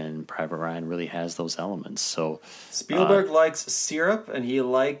 and Private Ryan really has those elements. So Spielberg likes syrup, and he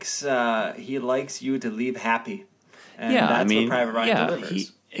likes you to leave happy, and that's what Private Ryan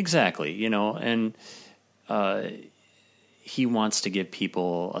delivers. Exactly, and he wants to give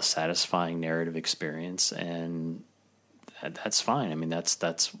people a satisfying narrative experience, and that's fine. I mean,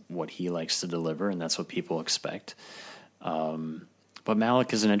 that's what he likes to deliver, and that's what people expect. But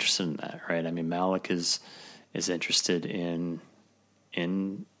Malick isn't interested in that, right? I mean, Malick is interested in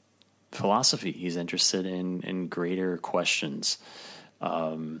philosophy. He's interested in greater questions.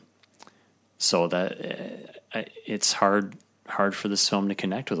 So that it's hard for this film to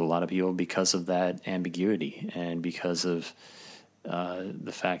connect with a lot of people because of that ambiguity and because of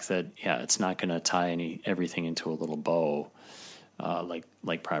the fact that it's not going to tie everything into a little bow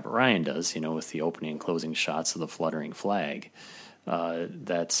like Private Ryan does, with the opening and closing shots of the fluttering flag.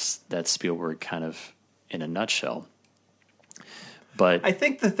 That's Spielberg kind of in a nutshell. But I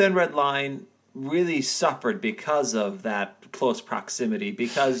think the Thin Red Line really suffered because of that close proximity.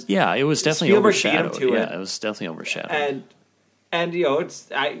 Because it was definitely Spielberg overshadowed. Beat him to it was definitely overshadowed. And I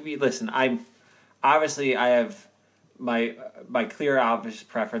have my clear obvious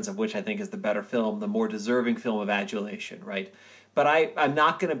preference of which I think is the better film, the more deserving film of adulation, right? But I'm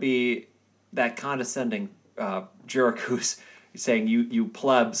not going to be that condescending jerk who's saying you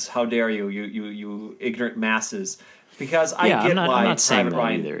plebs, how dare you, you ignorant masses. Because I get I'm why not saying Private that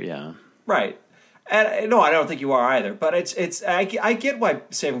Ryan either. Yeah, right. And no, I don't think you are either. But I get why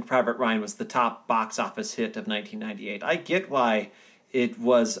Saving Private Ryan was the top box office hit of 1998. I get why it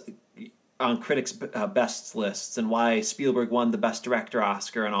was on critics' best lists and why Spielberg won the Best Director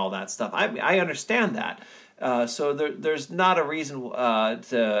Oscar and all that stuff. I understand that. So there's not a reason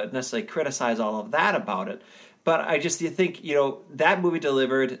to necessarily criticize all of that about it. But I just think, that movie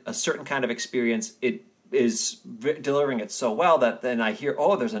delivered a certain kind of experience. It is delivering it so well that then I hear,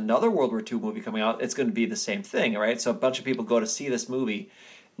 oh, there's another World War II movie coming out. It's going to be the same thing, right? So a bunch of people go to see this movie,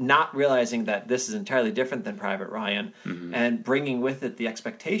 not realizing that this is entirely different than Private Ryan, and bringing with it the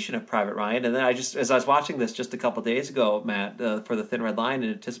expectation of Private Ryan. And then as I was watching this just a couple days ago, Matt, for the Thin Red Line, in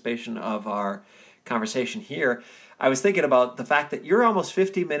anticipation of our conversation here, I was thinking about the fact that you're almost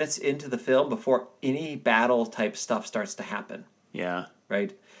 50 minutes into the film before any battle type stuff starts to happen. yeah,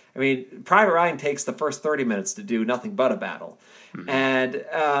 Right? I mean, Private Ryan takes the first 30 minutes to do nothing but a battle. And,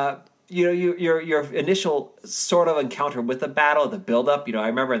 your initial sort of encounter with the battle, the build-up, I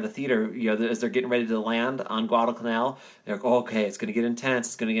remember in the theater, as they're getting ready to land on Guadalcanal, they're like, oh, okay, it's going to get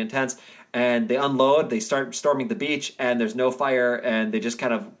intense, And they unload, they start storming the beach, and there's no fire, and they just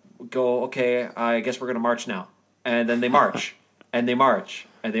kind of go, okay, I guess we're going to march now. And then they march, and they march,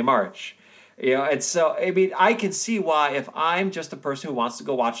 and they march. And so, I mean, I can see why if I'm just a person who wants to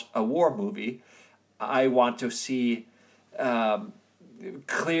go watch a war movie, I want to see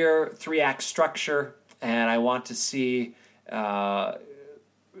clear 3-act structure, and I want to see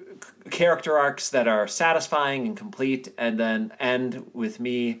character arcs that are satisfying and complete, and then end with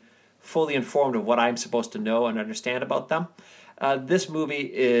me fully informed of what I'm supposed to know and understand about them. This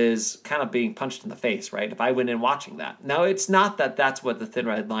movie is kind of being punched in the face, right? If I went in watching that. Now, it's not that that's what the Thin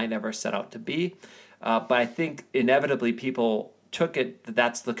Red Line ever set out to be, but I think inevitably people took it that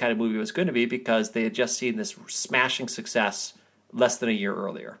that's the kind of movie it was going to be because they had just seen this smashing success less than a year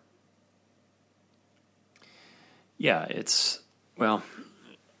earlier. Yeah,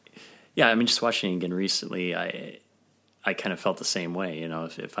 I mean, just watching it again recently, I kind of felt the same way.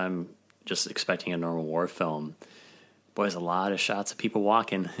 If I'm just expecting a normal war film, boy, there's a lot of shots of people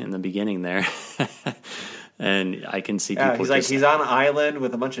walking in the beginning there. And I can see people he's on an island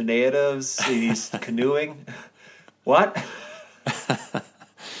with a bunch of natives. He's canoeing. What?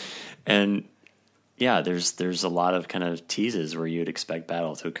 And yeah, there's a lot of kind of teases where you'd expect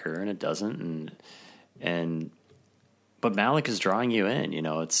battle to occur and it doesn't. But Malick is drawing you in,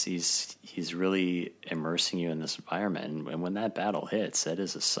 he's really immersing you in this environment. And when that battle hits, that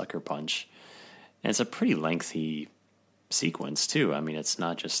is a sucker punch. And it's a pretty lengthy sequence too. I mean, it's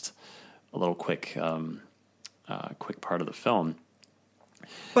not just a little quick part of the film.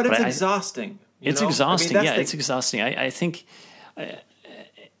 But it's exhausting. It's exhausting. I mean, it's exhausting. I think,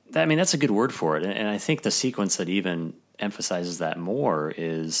 that's a good word for it. And I think the sequence that even emphasizes that more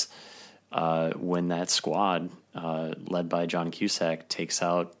is when that squad, led by John Cusack, takes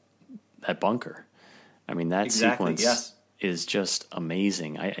out that bunker. I mean, that sequence is just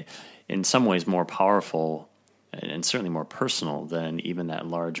amazing. In some ways more powerful and certainly more personal than even that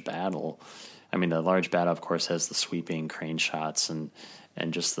large battle. I mean, the large battle, of course, has the sweeping crane shots and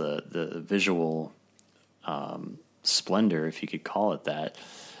just the visual splendor, if you could call it that.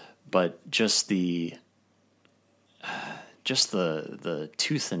 But just the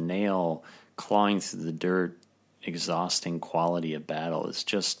tooth and nail clawing through the dirt, exhausting quality of battle is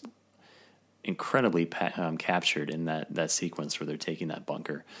just incredibly captured in that sequence where they're taking that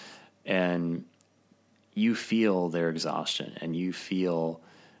bunker. And you feel their exhaustion, and you feel,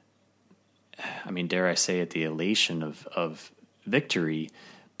 dare I say it, the elation of victory,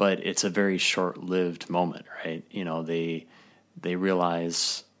 but it's a very short-lived moment, right? They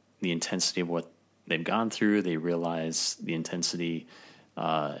realize the intensity of what they've gone through. They realize the intensity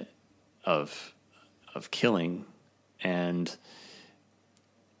of killing, and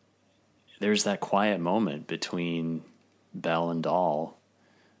there's that quiet moment between Belle and Dahl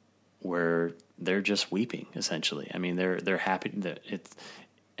where they're just weeping, essentially. I mean, they're happy that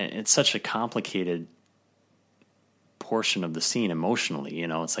it's such a complicated portion of the scene emotionally.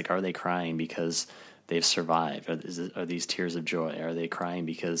 It's like, are they crying because they've survived? Are these tears of joy? Are they crying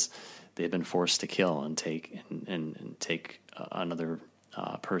because they've been forced to kill and take another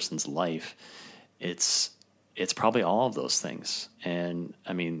person's life? It's probably all of those things. And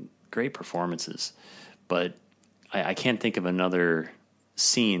great performances, but I can't think of another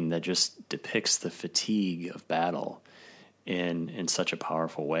scene that just depicts the fatigue of battle in such a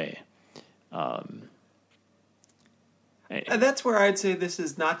powerful way. And that's where I'd say this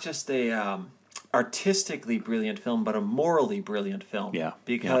is not just a artistically brilliant film, but a morally brilliant film. Yeah.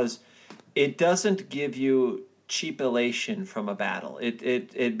 Because it doesn't give you cheap elation from a battle.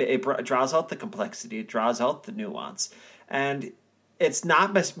 It draws out the complexity. It draws out the nuance. And it's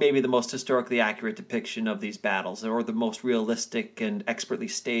not maybe the most historically accurate depiction of these battles or the most realistic and expertly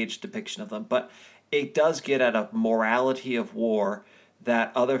staged depiction of them, but it does get at a morality of war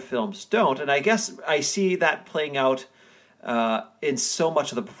that other films don't. And I guess I see that playing out in so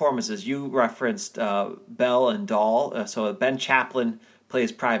much of the performances. You referenced Bell and Dahl. So Ben Chaplin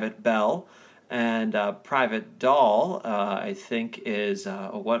plays Private Bell, and Private Dahl, I think, is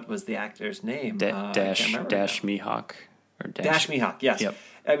what was the actor's name? Dash Mihawk. Dash Mihawk, yes. Yep.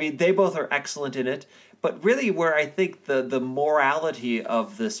 I mean, they both are excellent in it. But really where I think the morality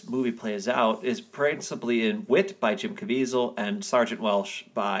of this movie plays out is principally in Wit by Jim Caviezel and Sergeant Welsh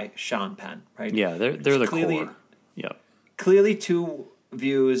by Sean Penn, right? Yeah, they're the core. Yep. Clearly two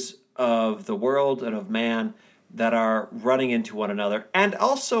views of the world and of man that are running into one another, and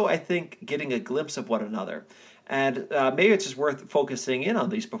also, I think, getting a glimpse of one another. And maybe it's just worth focusing in on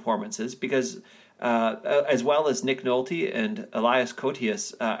these performances because as well as Nick Nolte and Elias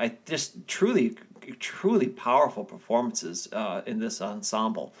Koteas, I just truly powerful performances in this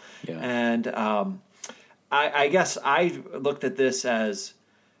ensemble. Yeah. And I guess I looked at this as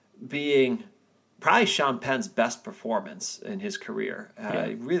being probably Sean Penn's best performance in his career.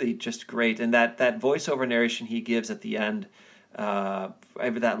 Really just great. And that voiceover narration he gives at the end,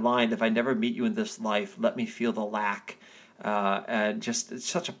 that line, "If I never meet you in this life, let me feel the lack." And just it's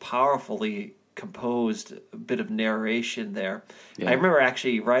such a powerfully composed bit of narration there. Yeah. I remember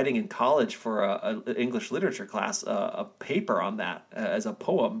actually writing in college for an English literature class a paper on that as a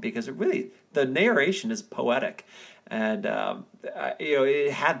poem because the narration is poetic. And,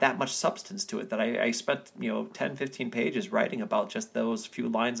 it had that much substance to it that I spent, 10, 15 pages writing about just those few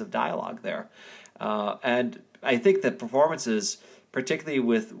lines of dialogue there. And I think the performances, particularly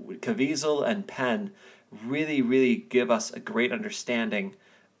with Caviezel and Penn, really, really give us a great understanding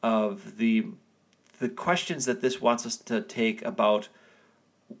of the questions that this wants us to take about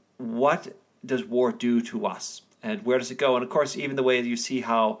what does war do to us and where does it go. And, of course, even the way you see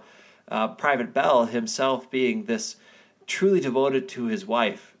how Private Bell himself being this truly devoted to his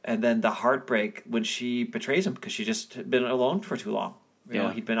wife, and then the heartbreak when she betrays him because she just had been alone for too long. You know,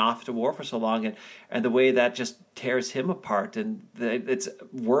 he'd been off to war for so long, and the way that just tears him apart, and it's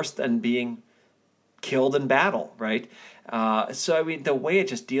worse than being killed in battle, right? So I mean, the way it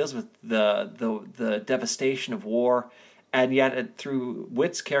just deals with the devastation of war, and yet through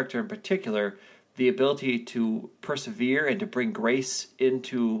Witt's character in particular, the ability to persevere and to bring grace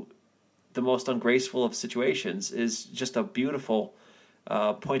into the most ungraceful of situations is just a beautiful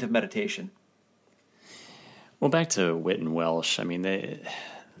point of meditation. Well, back to Witt and Welsh. I mean, the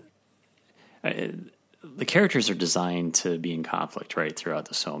characters are designed to be in conflict, right, throughout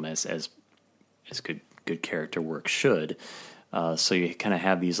the film, as good character work should. So you kind of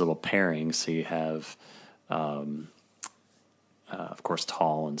have these little pairings. So you have, of course,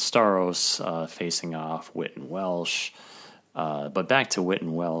 Tall and Staros facing off, Witt and Welsh. But back to Witt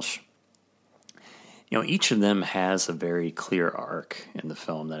and Welsh. Each of them has a very clear arc in the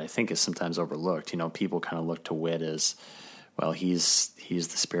film that I think is sometimes overlooked. People kind of look to Witt as, well, he's the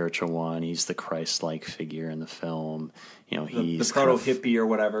spiritual one. He's the Christ-like figure in the film. He's the proto-hippie or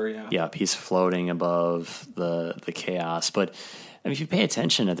whatever, yeah. Yeah, he's floating above the chaos. But I mean, if you pay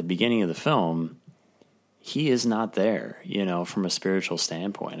attention at the beginning of the film, he is not there, from a spiritual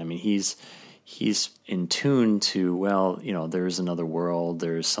standpoint. I mean, he's in tune to, there's another world,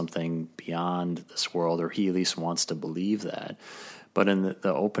 there's something beyond this world, or he at least wants to believe that. But in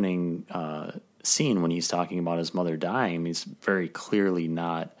the opening scene, when he's talking about his mother dying, he's very clearly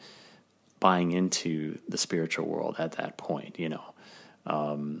not buying into the spiritual world at that point,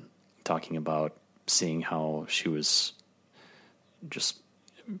 talking about seeing how she was just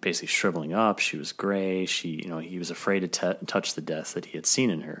basically shriveling up, she was gray, he was afraid to touch the death that he had seen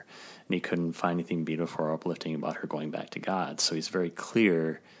in her. And he couldn't find anything beautiful or uplifting about her going back to God. So he's very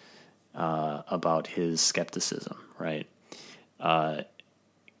clear about his skepticism, right?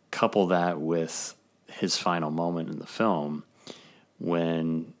 Couple that with his final moment in the film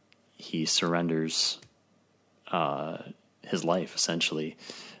when he surrenders his life, essentially,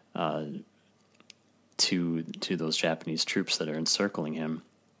 to those Japanese troops that are encircling him.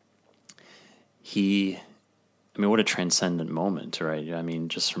 What a transcendent moment, right? I mean,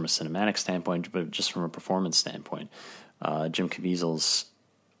 just from a cinematic standpoint, but just from a performance standpoint. Jim Caviezel's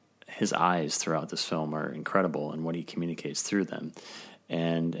his eyes throughout this film are incredible and what he communicates through them.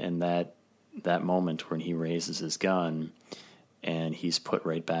 And that moment when he raises his gun and he's put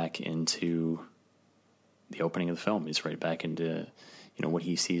right back into the opening of the film. He's right back into, what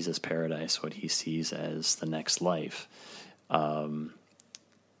he sees as paradise, what he sees as the next life.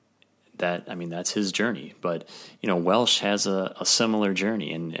 That's his journey. But, Welsh has a similar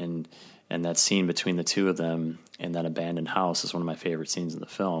journey, and that scene between the two of them in that abandoned house is one of my favorite scenes in the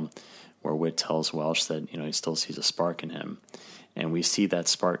film, where Whit tells Welsh that, he still sees a spark in him. And we see that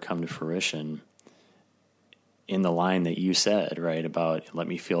spark come to fruition in the line that you said, right, about let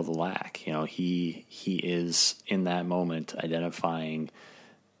me feel the lack. He is in that moment identifying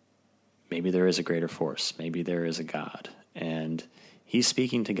maybe there is a greater force, maybe there is a God. And he's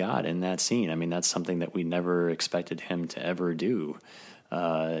speaking to God in that scene. That's something that we never expected him to ever do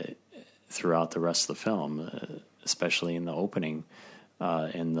throughout the rest of the film, especially in the opening,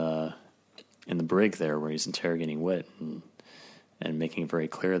 in the brig there where he's interrogating Whit and making it very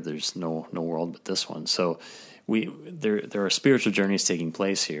clear there's no world but this one. So there are spiritual journeys taking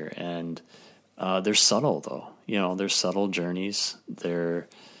place here, and they're subtle though. They're subtle journeys. But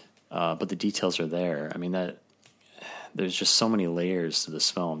the details are there. That there's just so many layers to this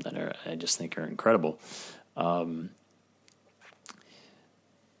film that I just think are incredible.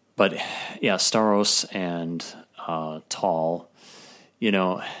 But yeah, Staros and Tall,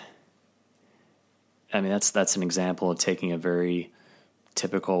 that's an example of taking a very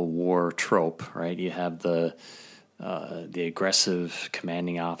typical war trope, right? You have the aggressive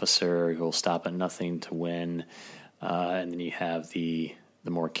commanding officer who will stop at nothing to win, and then you have the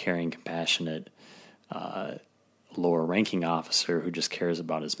more caring, compassionate, lower-ranking officer who just cares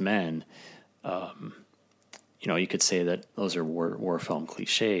about his men. You could say that those are war film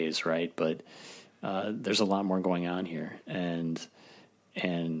cliches, right? But there's a lot more going on here, and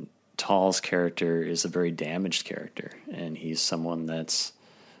Tall's character is a very damaged character, and he's someone that's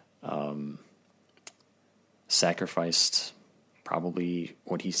sacrificed probably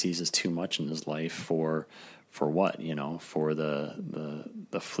what he sees as too much in his life for what, for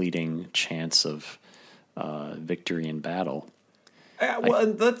the fleeting chance of victory in battle.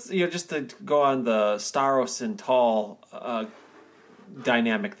 Let's just to go on the Staros and Tall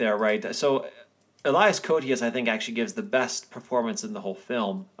dynamic there, right? So Elias Koteas, I think, actually gives the best performance in the whole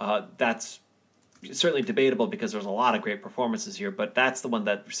film. That's certainly debatable because there's a lot of great performances here, but that's the one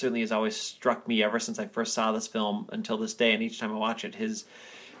that certainly has always struck me ever since I first saw this film until this day, and each time I watch it,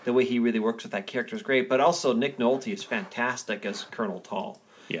 the way he really works with that character is great. But also Nick Nolte is fantastic as Colonel Tall.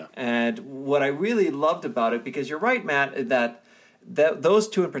 Yeah. And what I really loved about it, because you're right, Matt, that those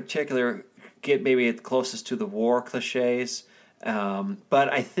two in particular get maybe closest to the war cliches. But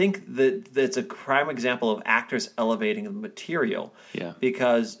I think that it's a prime example of actors elevating the material. Yeah.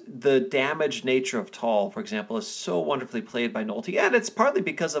 Because the damaged nature of Tall, for example, is so wonderfully played by Nolte, and it's partly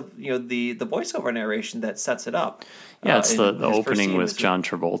because of the voiceover narration that sets it up. Yeah, it's the opening with John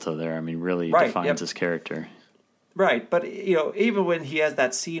Travolta there. Really defines his character. Right, but even when he has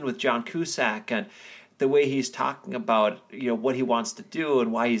that scene with John Cusack and the way he's talking about what he wants to do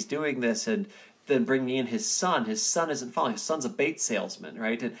and why he's doing this, and then bringing in his son isn't following. His son's a bait salesman,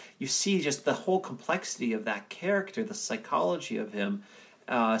 right? And you see just the whole complexity of that character, the psychology of him.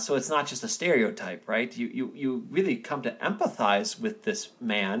 So it's not just a stereotype, right? You really come to empathize with this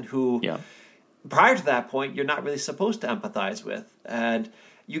man who, prior to that point, you're not really supposed to empathize with. And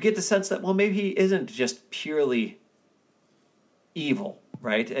you get the sense that, well, maybe he isn't just purely evil,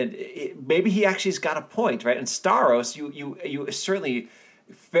 right? And maybe he actually's got a point, right? And Staros, you certainly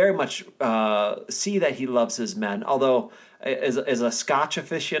very much see that he loves his men. Although, as a Scotch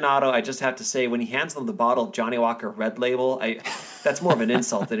aficionado, I just have to say, when he hands them the bottle of Johnny Walker Red Label, that's more of an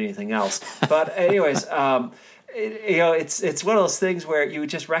insult than anything else. But anyways, it's one of those things where you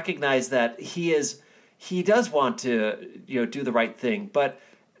just recognize that he does want to do the right thing, but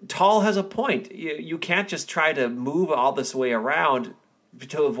Tall has a point. You can't just try to move all this way around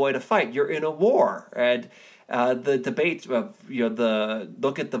to avoid a fight. You're in a war, and the debate of the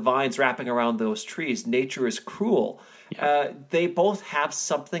look at the vines wrapping around those trees. Nature is cruel. Yeah. They both have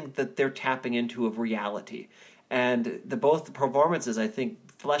something that they're tapping into of reality, and both the performances, I think,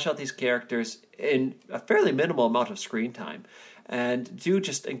 flesh out these characters in a fairly minimal amount of screen time, and do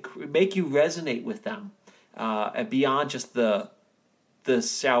just make you resonate with them, and beyond just the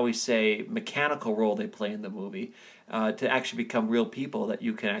shall we say mechanical role they play in the movie, to actually become real people that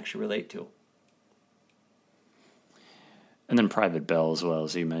you can actually relate to. And then Private Bell as well,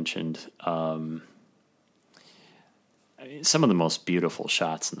 as you mentioned. Some of the most beautiful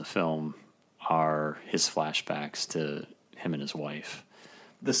shots in the film are his flashbacks to him and his wife.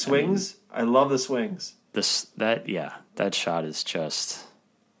 The swings? I love the swings. That shot is just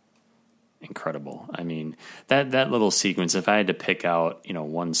incredible. That little sequence, if I had to pick out,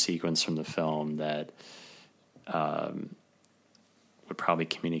 one sequence from the film that would probably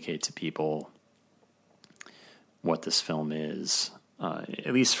communicate to people what this film is,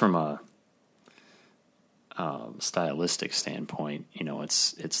 at least from a stylistic standpoint. You know,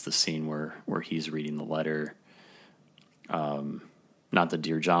 it's the scene where he's reading the letter, not the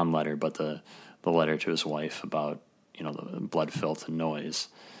Dear John letter, but the letter to his wife about, you know, the blood, filth, and noise,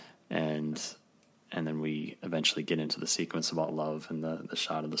 and then we eventually get into the sequence about love and the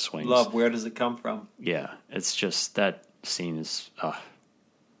shot of the swings. Love, where does it come from? Yeah, it's just that scene is.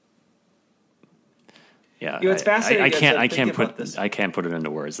 Yeah, you know, it's fascinating. I can't put it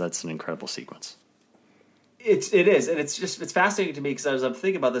into words. That's an incredible sequence. It is, and it's fascinating to me because as I'm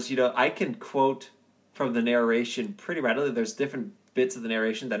thinking about this, you know, I can quote from the narration pretty readily. There's different bits of the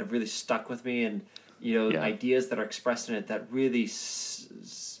narration that have really stuck with me, and you know, ideas that are expressed in it that really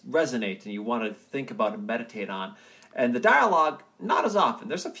resonate, and you want to think about and meditate on. And the dialogue, not as often.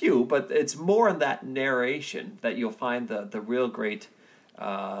 There's a few, but it's more in that narration that you'll find the real great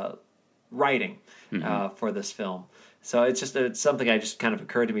writing for this film. So it's something I just kind of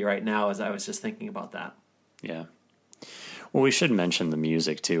occurred to me right now as I was just thinking about that. Yeah. Well, we should mention the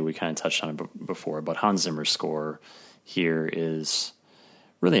music too. We kind of touched on it before, but Hans Zimmer's score here is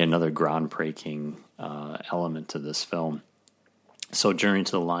really another groundbreaking element to this film. So Journey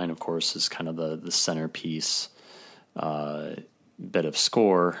to the Line, of course, is kind of the centerpiece bit of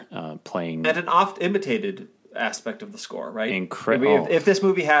score playing. And an oft imitated aspect of the score, right? Incredible. If this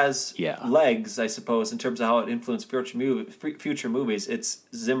movie has legs, I suppose, in terms of how it influenced future movies, it's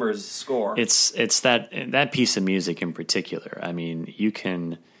Zimmer's score. It's that piece of music in particular. I mean,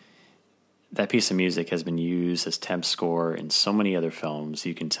 that piece of music has been used as temp score in so many other films.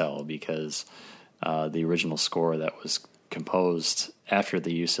 You can tell because the original score that was composed after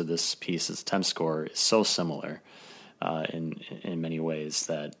the use of this piece as temp score is so similar in many ways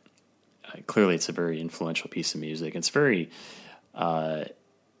that clearly it's a very influential piece of music. It's very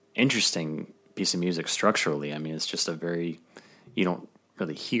interesting piece of music structurally. I mean, it's just you don't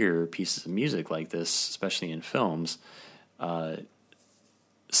really hear pieces of music like this, especially in films.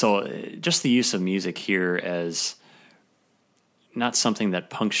 So just the use of music here as not something that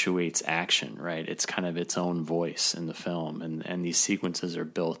punctuates action, right? It's kind of its own voice in the film, and these sequences are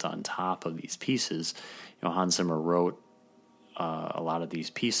built on top of these pieces. You know, Hans Zimmer wrote a lot of these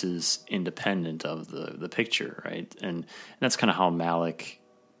pieces independent of the picture, right? And that's kind of how Malick,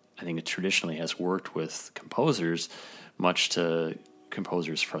 I think, traditionally has worked with composers, much to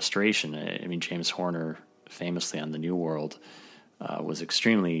composers' frustration. I mean, James Horner, famously on The New World, was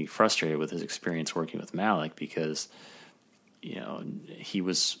extremely frustrated with his experience working with Malick because, you know, he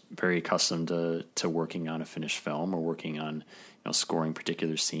was very accustomed to working on a finished film or working on, you know, scoring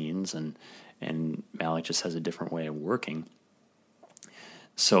particular scenes, and Malick just has a different way of working.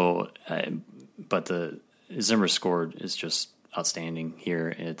 So, but the Zimmer score is just outstanding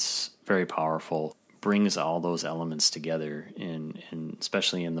here. It's very powerful, brings all those elements together in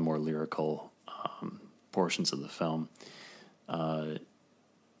especially in the more lyrical portions of the film.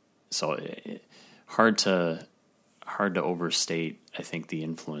 So hard to overstate, I think, the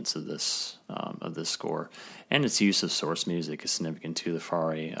influence of this score, and its use of source music is significant too. The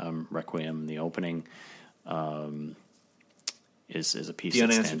Fare Requiem, the opening, is a piece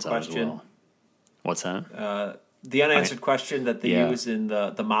that stands out as well. What's that? The unanswered question that they use in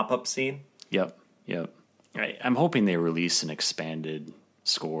the mop-up scene. Yep. I'm hoping they release an expanded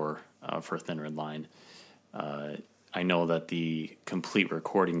score for Thin Red Line. I know that the complete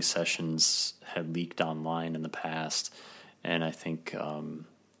recording sessions had leaked online in the past, and I think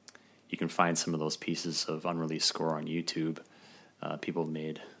you can find some of those pieces of unreleased score on YouTube. People have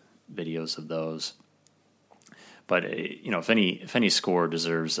made videos of those. But you know, if any score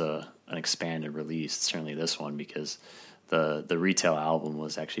deserves an expanded release, it's certainly this one, because the retail album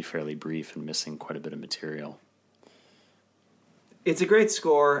was actually fairly brief and missing quite a bit of material. It's a great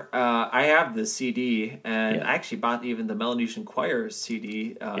score. I have the CD, and I actually bought even the Melanesian Choir's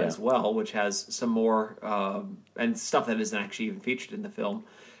CD as well, which has some more and stuff that isn't actually even featured in the film.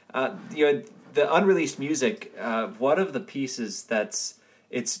 You know, the unreleased music. One of the pieces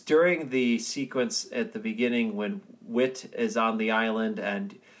it's during the sequence at the beginning when Whit is on the island,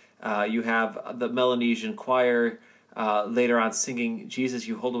 and you have the Melanesian Choir later on singing "Jesus,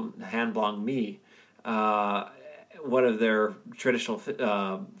 You Hold a Hand Belong Me." One of their traditional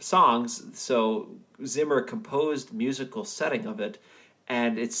songs. So Zimmer composed musical setting of it,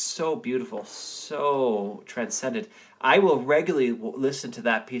 and it's so beautiful, so transcendent. I will regularly listen to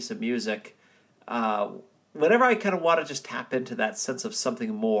that piece of music whenever I kind of want to just tap into that sense of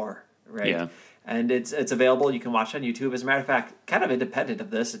something more, right? Yeah. And it's available. You can watch it on YouTube. As a matter of fact, kind of independent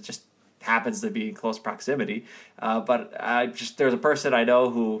of this, it just happens to be in close proximity. But there's a person I know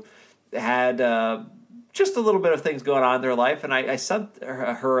who had just a little bit of things going on in their life, and I sent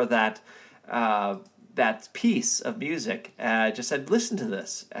her that piece of music. Just said, listen to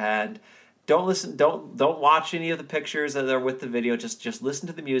this, and don't watch any of the pictures that are with the video. Just listen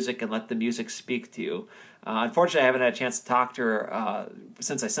to the music and let the music speak to you. Unfortunately, I haven't had a chance to talk to her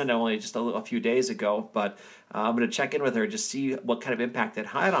since I sent it only just a few days ago, but I'm going to check in with her and just see what kind of impact it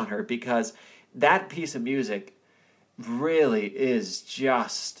had on her, because that piece of music really is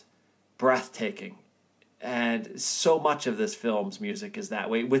just breathtaking. And so much of this film's music is that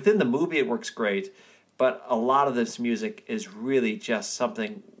way. Within the movie, it works great, but a lot of this music is really just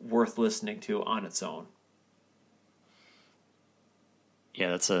something worth listening to on its own. Yeah,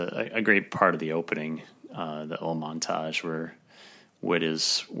 that's a great part of the opening, the little montage where Wood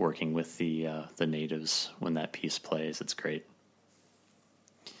is working with the natives when that piece plays. It's great.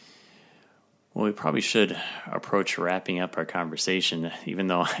 Well, we probably should approach wrapping up our conversation, even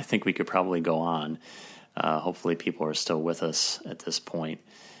though I think we could probably go on. Hopefully people are still with us at this point.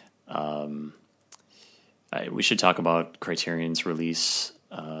 We should talk about Criterion's release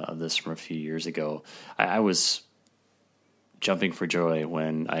of this from a few years ago. I was jumping for joy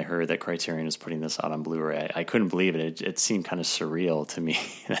when I heard that Criterion was putting this out on Blu-ray. I couldn't believe it. It seemed kind of surreal to me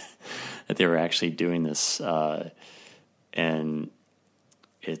that they were actually doing this. And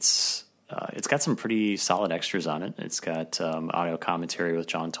it's got some pretty solid extras on it. It's got audio commentary with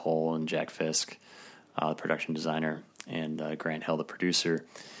John Toll and Jack Fisk, the production designer, and Grant Hill, the producer.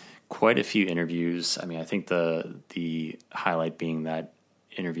 Quite a few interviews. I mean, I think the highlight being that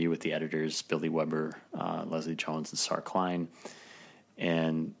interview with the editors, Billy Weber, Leslie Jones, and Sar Klein,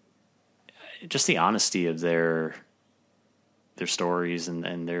 and just the honesty of their stories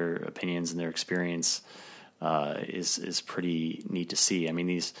and their opinions and their experience is pretty neat to see. I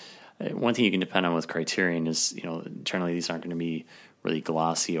mean, one thing you can depend on with Criterion is, generally these aren't going to be really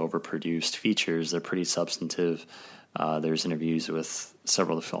glossy, overproduced features. They're pretty substantive. There's interviews with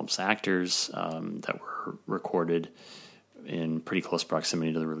several of the film's actors that were recorded in pretty close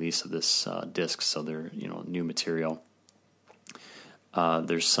proximity to the release of this disc, so they're new material.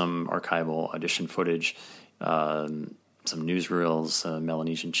 There's some archival audition footage, some newsreels,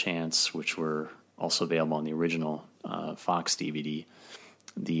 Melanesian chants, which were also available on the original Fox DVD.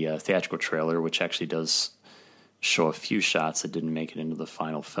 The theatrical trailer, which actually does show a few shots that didn't make it into the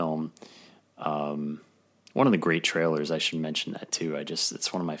final film. One of the great trailers, I should mention that too.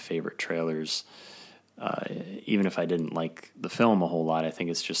 It's one of my favorite trailers. Even if I didn't like the film a whole lot, I think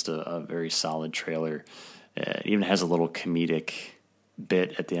it's just a very solid trailer. It even has a little comedic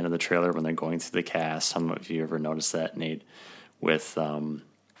bit at the end of the trailer when they're going through the cast. I don't know if you ever noticed that, Nate, with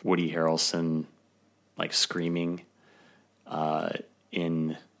Woody Harrelson like screaming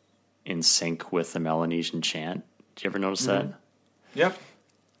in sync with the Melanesian chant. Did you ever notice that? Yep.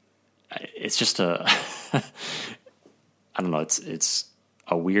 It's just I don't know. It's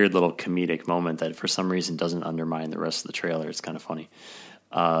a weird little comedic moment that for some reason doesn't undermine the rest of the trailer. It's kind of funny.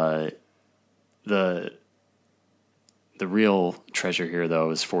 The real treasure here,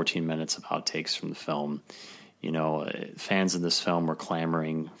 though, is 14 minutes of outtakes from the film. Fans of this film were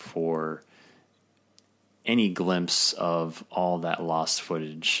clamoring for any glimpse of all that lost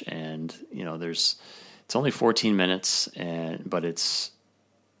footage, and it's only 14 minutes, but it's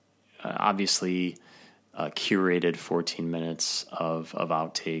obviously curated 14 minutes of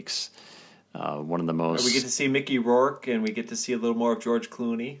outtakes. One of the most... We get to see Mickey Rourke, and we get to see a little more of George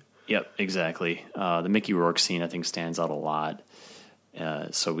Clooney. Yep, exactly. The Mickey Rourke scene, I think, stands out a lot.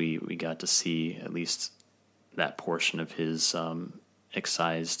 So we got to see at least that portion of his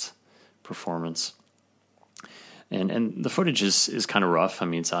excised performance. And the footage is kind of rough. I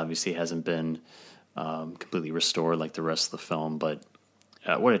mean, it's obviously hasn't been completely restored like the rest of the film, but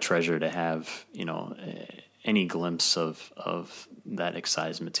what a treasure to have, any glimpse of that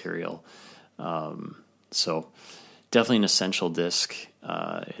excised material. So definitely an essential disc.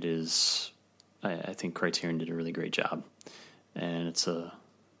 It is, I think Criterion did a really great job, and it's a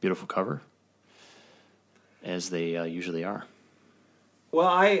beautiful cover, as they usually are. Well,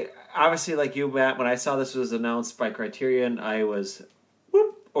 I obviously, like you, Matt, when I saw this was announced by Criterion, I was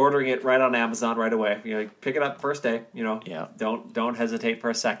ordering it right on Amazon right away. Pick it up first day. Yeah. Don't hesitate for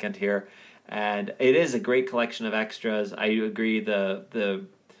a second here. And it is a great collection of extras. I agree. The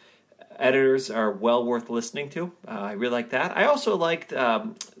editors are well worth listening to. I really like that. I also liked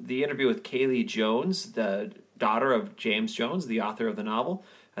the interview with Kaylee Jones, the daughter of James Jones, the author of the novel.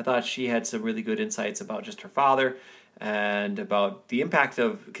 I thought she had some really good insights about just her father and about the impact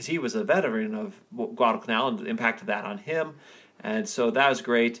of, because he was a veteran of Guadalcanal, and the impact of that on him. And so that was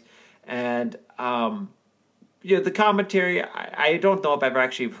great. And the commentary, I don't know if I've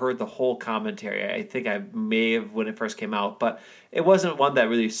actually heard the whole commentary. I think I may have when it first came out, but it wasn't one that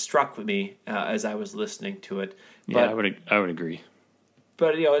really struck with me as I was listening to it. Yeah, But, I would agree.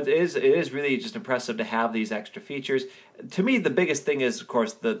 But it is really just impressive to have these extra features. To me, the biggest thing is, of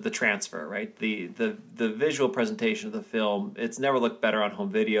course, the transfer, right? The visual presentation of the film. It's never looked better on home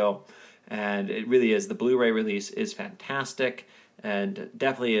video, and it really is. The Blu-ray release is fantastic, and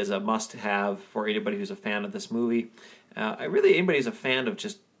definitely is a must-have for anybody who's a fan of this movie. Anybody who's a fan of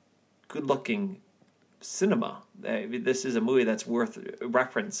just good-looking cinema. This is a movie that's worth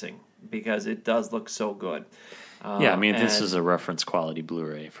referencing because it does look so good. This is a reference quality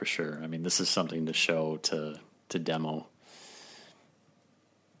Blu-ray for sure. I mean, this is something to show, to demo.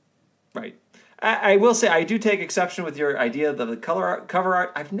 Right. I will say I do take exception with your idea that the cover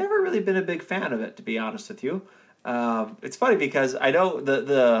art. I've never really been a big fan of it, to be honest with you. It's funny because I know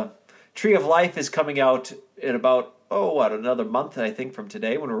the Tree of Life is coming out in about another month, I think, from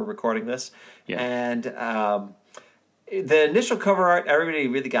today when we're recording this. Yeah. And the initial cover art, everybody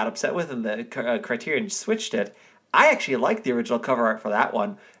really got upset with, and the Criterion switched it. I actually like the original cover art for that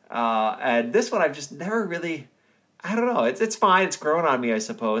one, and this one I've just never really. I don't know. It's fine. It's grown on me, I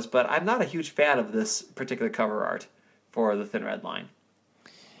suppose, but I'm not a huge fan of this particular cover art for The Thin Red Line.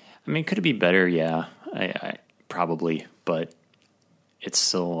 I mean, could it be better? Yeah, I probably, but it's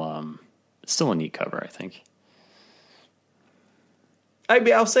still a neat cover, I think.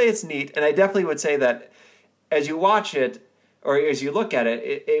 I'll say it's neat, and I definitely would say that as you watch it or as you look at it,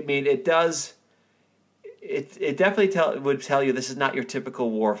 it does. It definitely would tell you this is not your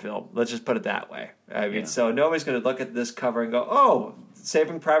typical war film. Let's just put it that way. So nobody's going to look at this cover and go, "Oh,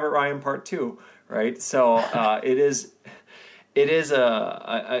 Saving Private Ryan Part 2," right? So it is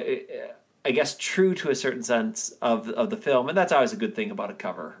I guess true to a certain sense of the film, and that's always a good thing about a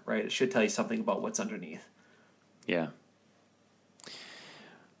cover, right? It should tell you something about what's underneath. Yeah.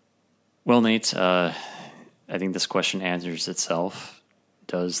 Well, Nate, I think this question answers itself.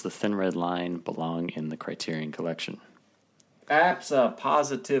 Does The Thin Red Line belong in the Criterion Collection?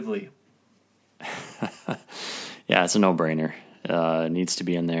 Positively. Yeah, it's a no-brainer. It needs to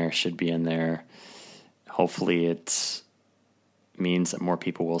be in there, should be in there. Hopefully it means that more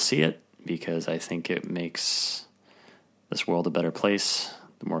people will see it, because I think it makes this world a better place,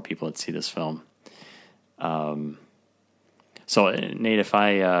 the more people that see this film. So, Nate, if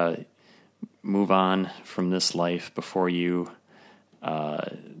I move on from this life before you...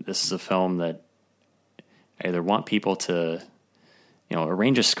 this is a film that I either want people to,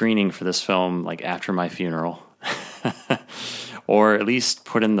 arrange a screening for this film like after my funeral, or at least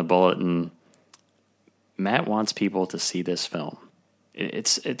put in the bulletin, Matt wants people to see this film.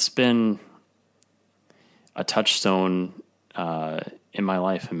 It's been a touchstone in my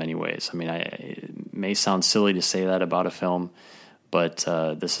life in many ways. I mean, it may sound silly to say that about a film, but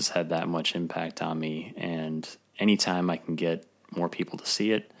this has had that much impact on me, and anytime I can get more people to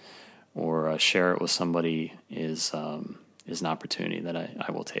see it or share it with somebody is an opportunity that I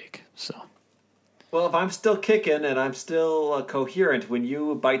will take. So, well, if I'm still kicking and I'm still coherent when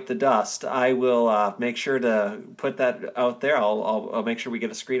you bite the dust, I will make sure to put that out there. I'll make sure we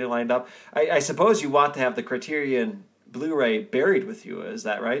get a screening lined up. I suppose you want to have the Criterion Blu-ray buried with you. Is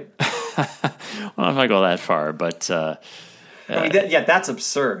that right? Well, if I go that far, but that's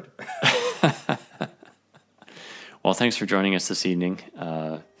absurd. Well, thanks for joining us this evening.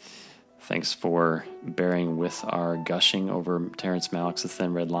 Thanks for bearing with our gushing over Terrence Malick's The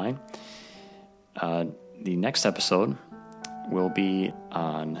Thin Red Line. The next episode will be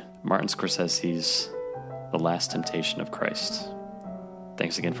on Martin Scorsese's The Last Temptation of Christ.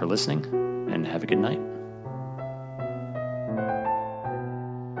 Thanks again for listening, and have a good night.